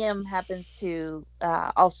 And Liam happens to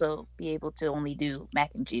also be able to only do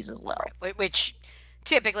mac and cheese as well. Right. Which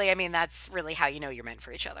typically, that's really how you know you're meant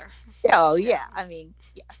for each other. Oh yeah,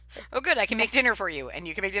 yeah. Oh good, I can make dinner for you, and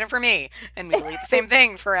you can make dinner for me, and we'll eat the same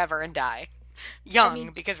thing forever and die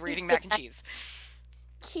young because we're eating mac and cheese.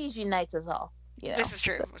 Cheese unites us all. You know? This is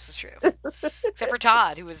true. Except for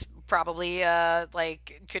Todd, who was probably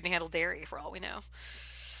couldn't handle dairy for all we know.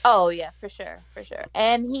 Oh yeah, for sure, for sure.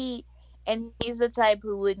 And he's the type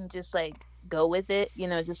who wouldn't just like go with it,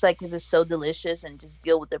 just like because it's so delicious and just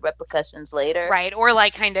deal with the repercussions later. Right. Or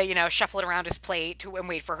like kind of, shuffle it around his plate and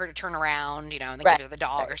wait for her to turn around, and then give Right, it to the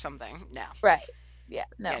dog right, or something. No. right. Yeah,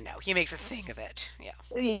 Yeah, no, no. He makes a thing of it.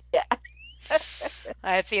 Yeah. yeah.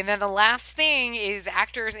 Let's see. And then the last thing is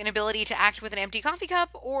actors' inability to act with an empty coffee cup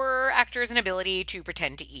or actors' inability to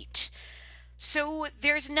pretend to eat. So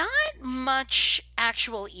there's not much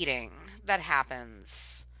actual eating that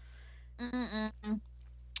happens. Mm-mm.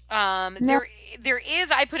 No. There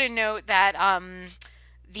is. I put a note that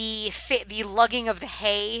the lugging of the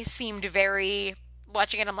hay seemed very.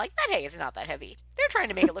 Watching it, I'm like, that hay is not that heavy. They're trying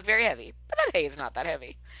to make it look very heavy, but that hay is not that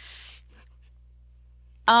heavy.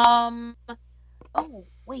 Um. Oh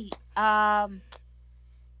wait.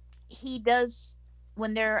 He does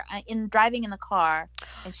when they're in driving in the car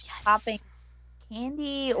and she's popping Yes.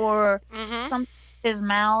 candy or Mm-hmm. something in his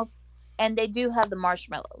mouth, and they do have the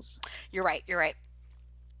marshmallows. You're right. You're right.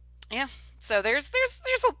 Yeah. So there's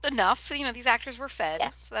enough. These actors were fed,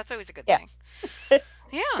 Yeah. so that's always a good Yeah. thing. They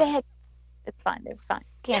Yeah. had it's fine. They're fine.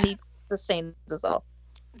 Candy the same as all.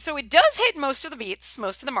 So it does hit most of the beats,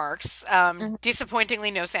 most of the marks. Mhm. Disappointingly,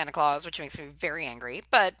 no Santa Claus, which makes me very angry,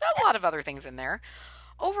 but a lot of other things in there.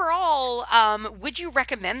 Overall, would you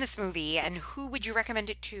recommend this movie, and who would you recommend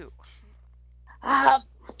it to? Um,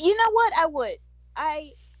 you know what? I would.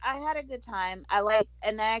 I had a good time.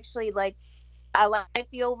 And I actually I like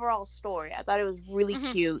the overall story. I thought it was really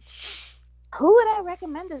Mhm. cute. Who would I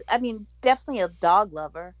recommend this? I mean, definitely a dog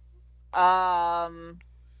lover. Um,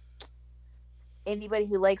 Anybody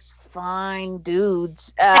who likes fine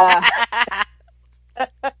dudes.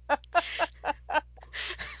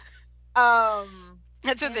 Um,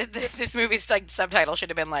 That's what and this movie's like subtitle should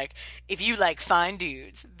have been like. If you like fine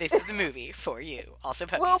dudes, this is the movie for you. Also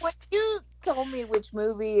well, when puppies. you told me which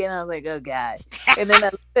movie, and I was like, oh god. And then I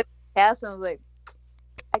looked at the cast and I was like,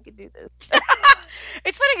 I could do this.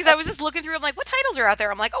 It's funny because I was just looking through. I'm like, what titles are out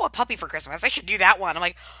there? I'm like, oh, A Puppy for Christmas. I should do that one. I'm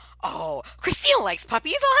like, oh, Christina likes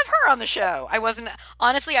puppies. I'll have her on the show. I wasn't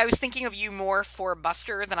honestly. I was thinking of you more for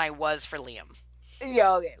Buster than I was for Liam.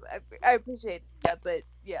 Yeah, okay. I appreciate that, but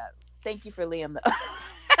yeah, thank you for Liam though.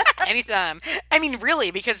 Anytime. I mean,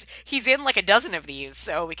 really, because he's in like a dozen of these,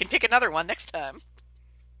 so we can pick another one next time.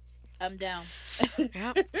 I'm down.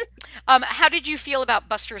 Yep. How did you feel about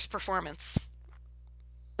Buster's performance?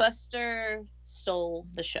 Buster stole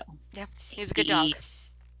the show. Yeah, he was a good dog.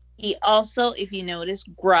 He also, if you notice,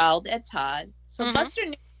 growled at Todd. So Mhm. Buster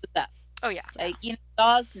knew that. Oh yeah, Like,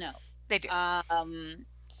 dogs know. they do.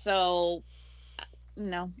 So,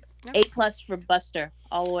 Yeah. A+ for Buster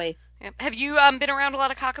all the way. Yeah. Have you been around a lot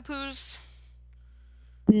of cockapoos?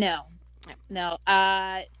 No. Yeah. No.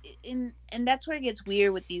 And that's where it gets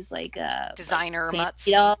weird with these Designer fancy mutts.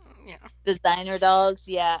 dogs, Yeah. designer dogs.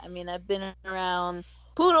 Yeah. I mean, I've been around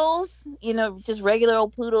poodles, just regular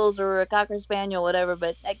old poodles or a cocker spaniel, whatever,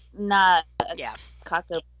 but like not a Yeah.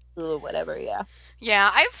 cockapoo or whatever. Yeah.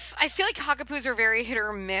 Yeah, I feel like cockapoos are very hit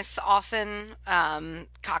or miss often.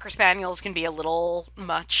 Cocker spaniels can be a little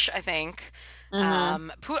much, I think.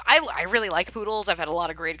 Mhm. I really like poodles. I've had a lot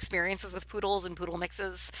of great experiences with poodles and poodle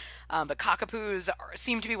mixes. But cockapoos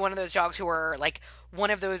seem to be one of those dogs who are like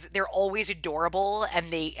one of those. They're always adorable,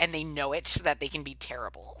 and they know it, so that they can be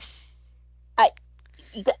terrible.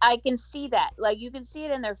 I can see that. Like, you can see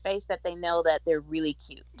it in their face that they know that they're really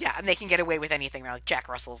cute. Yeah, and they can get away with anything. They're like Jack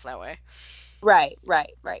Russells that way. Right,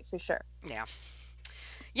 for sure. Yeah.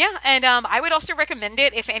 Yeah, and I would also recommend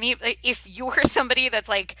it if you're somebody that's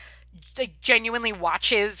like genuinely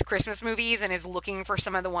watches Christmas movies and is looking for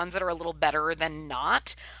some of the ones that are a little better than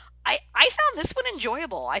not. I found this one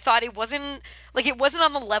enjoyable. I thought it wasn't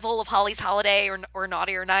on the level of Holly's Holiday or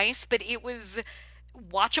Naughty or Nice, but it was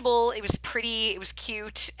watchable. It was pretty. It was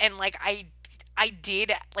cute, and like I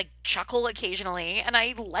did like chuckle occasionally, and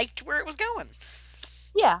I liked where it was going.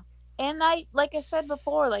 Yeah. And like I said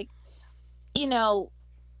before, like,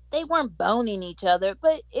 they weren't boning each other,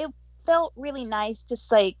 but it felt really nice,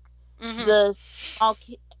 just like Mhm. the small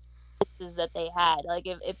kisses that they had. Like,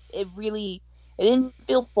 it really, it didn't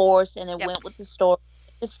feel forced, and it Yep. went with the story.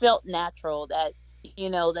 It just felt natural that,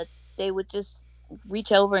 that they would just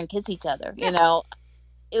reach over and kiss each other.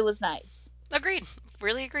 It was nice. Agreed.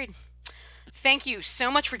 Really agreed. Thank you so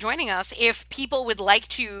much for joining us. If people would like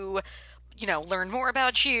to, learn more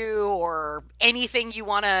about you or anything you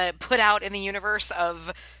want to put out in the universe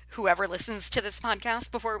of whoever listens to this podcast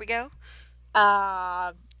before we go.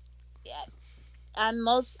 Yeah,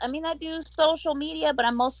 I do social media, but I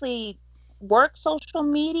mostly work social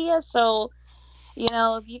media. So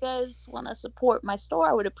If you guys want to support my store,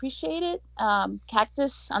 I would appreciate it.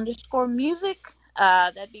 Cactus_music.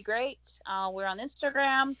 That'd be great. We're on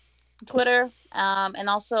Instagram, Twitter, and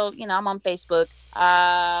also, I'm on Facebook.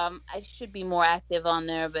 I should be more active on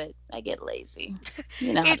there, but I get lazy.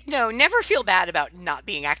 No, never feel bad about not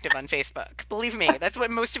being active on Facebook. Believe me, that's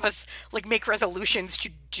what most of us make resolutions to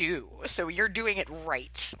do. So you're doing it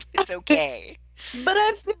right. It's okay. But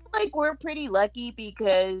I feel like we're pretty lucky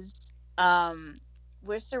because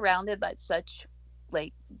we're surrounded by such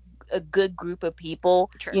a good group of people,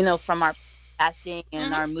 True. From our casting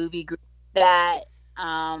and our movie group, that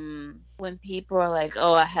when people are like,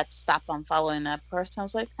 "Oh, I had to stop unfollowing that person," I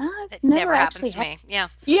was like, it never happens to me. Yeah.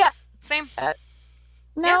 Same.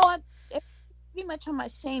 No, it's pretty much on my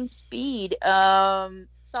same speed.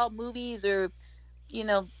 Saw movies or,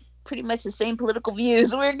 pretty much the same political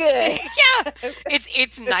views. We're good. Yeah,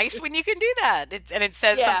 it's nice when you can do that. It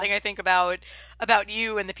says something, I think, about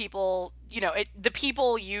you and the people. The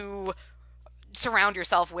people you surround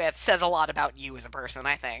yourself with says a lot about you as a person,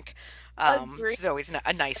 I think. Which is always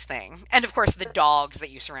a nice thing. And of course, the dogs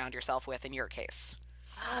that you surround yourself with in your case.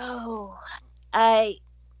 Oh, I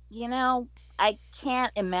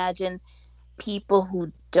can't imagine people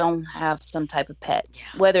who don't have some type of pet,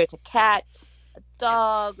 whether it's a cat, a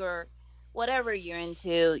dog, or whatever you're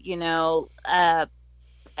into. I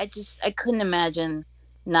couldn't imagine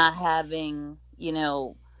not having,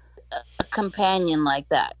 a companion like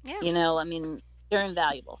that. I mean, they're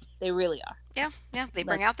invaluable. They really are. Yeah. They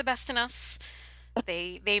bring out the best in us.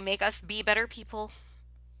 They make us be better people.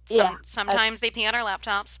 Sometimes they pee on our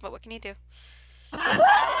laptops, but what can you do?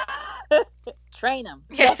 Train them.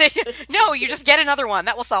 Yeah, no, you just get another one.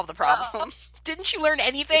 That will solve the problem. Didn't you learn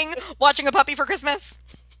anything watching A Puppy for Christmas?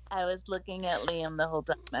 I was looking at Liam the whole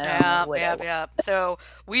time. I don't know what yeah. So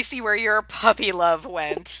we see where your puppy love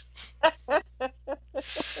went.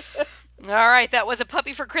 All right, that was A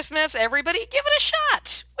Puppy for Christmas. Everybody, give it a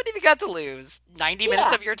shot. What have you got to lose? 90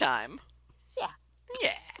 minutes of your time.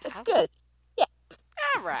 Yeah. That's good. Yeah.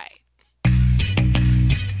 All right.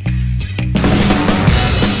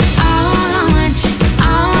 I want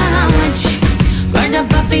you. Word the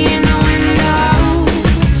puppy in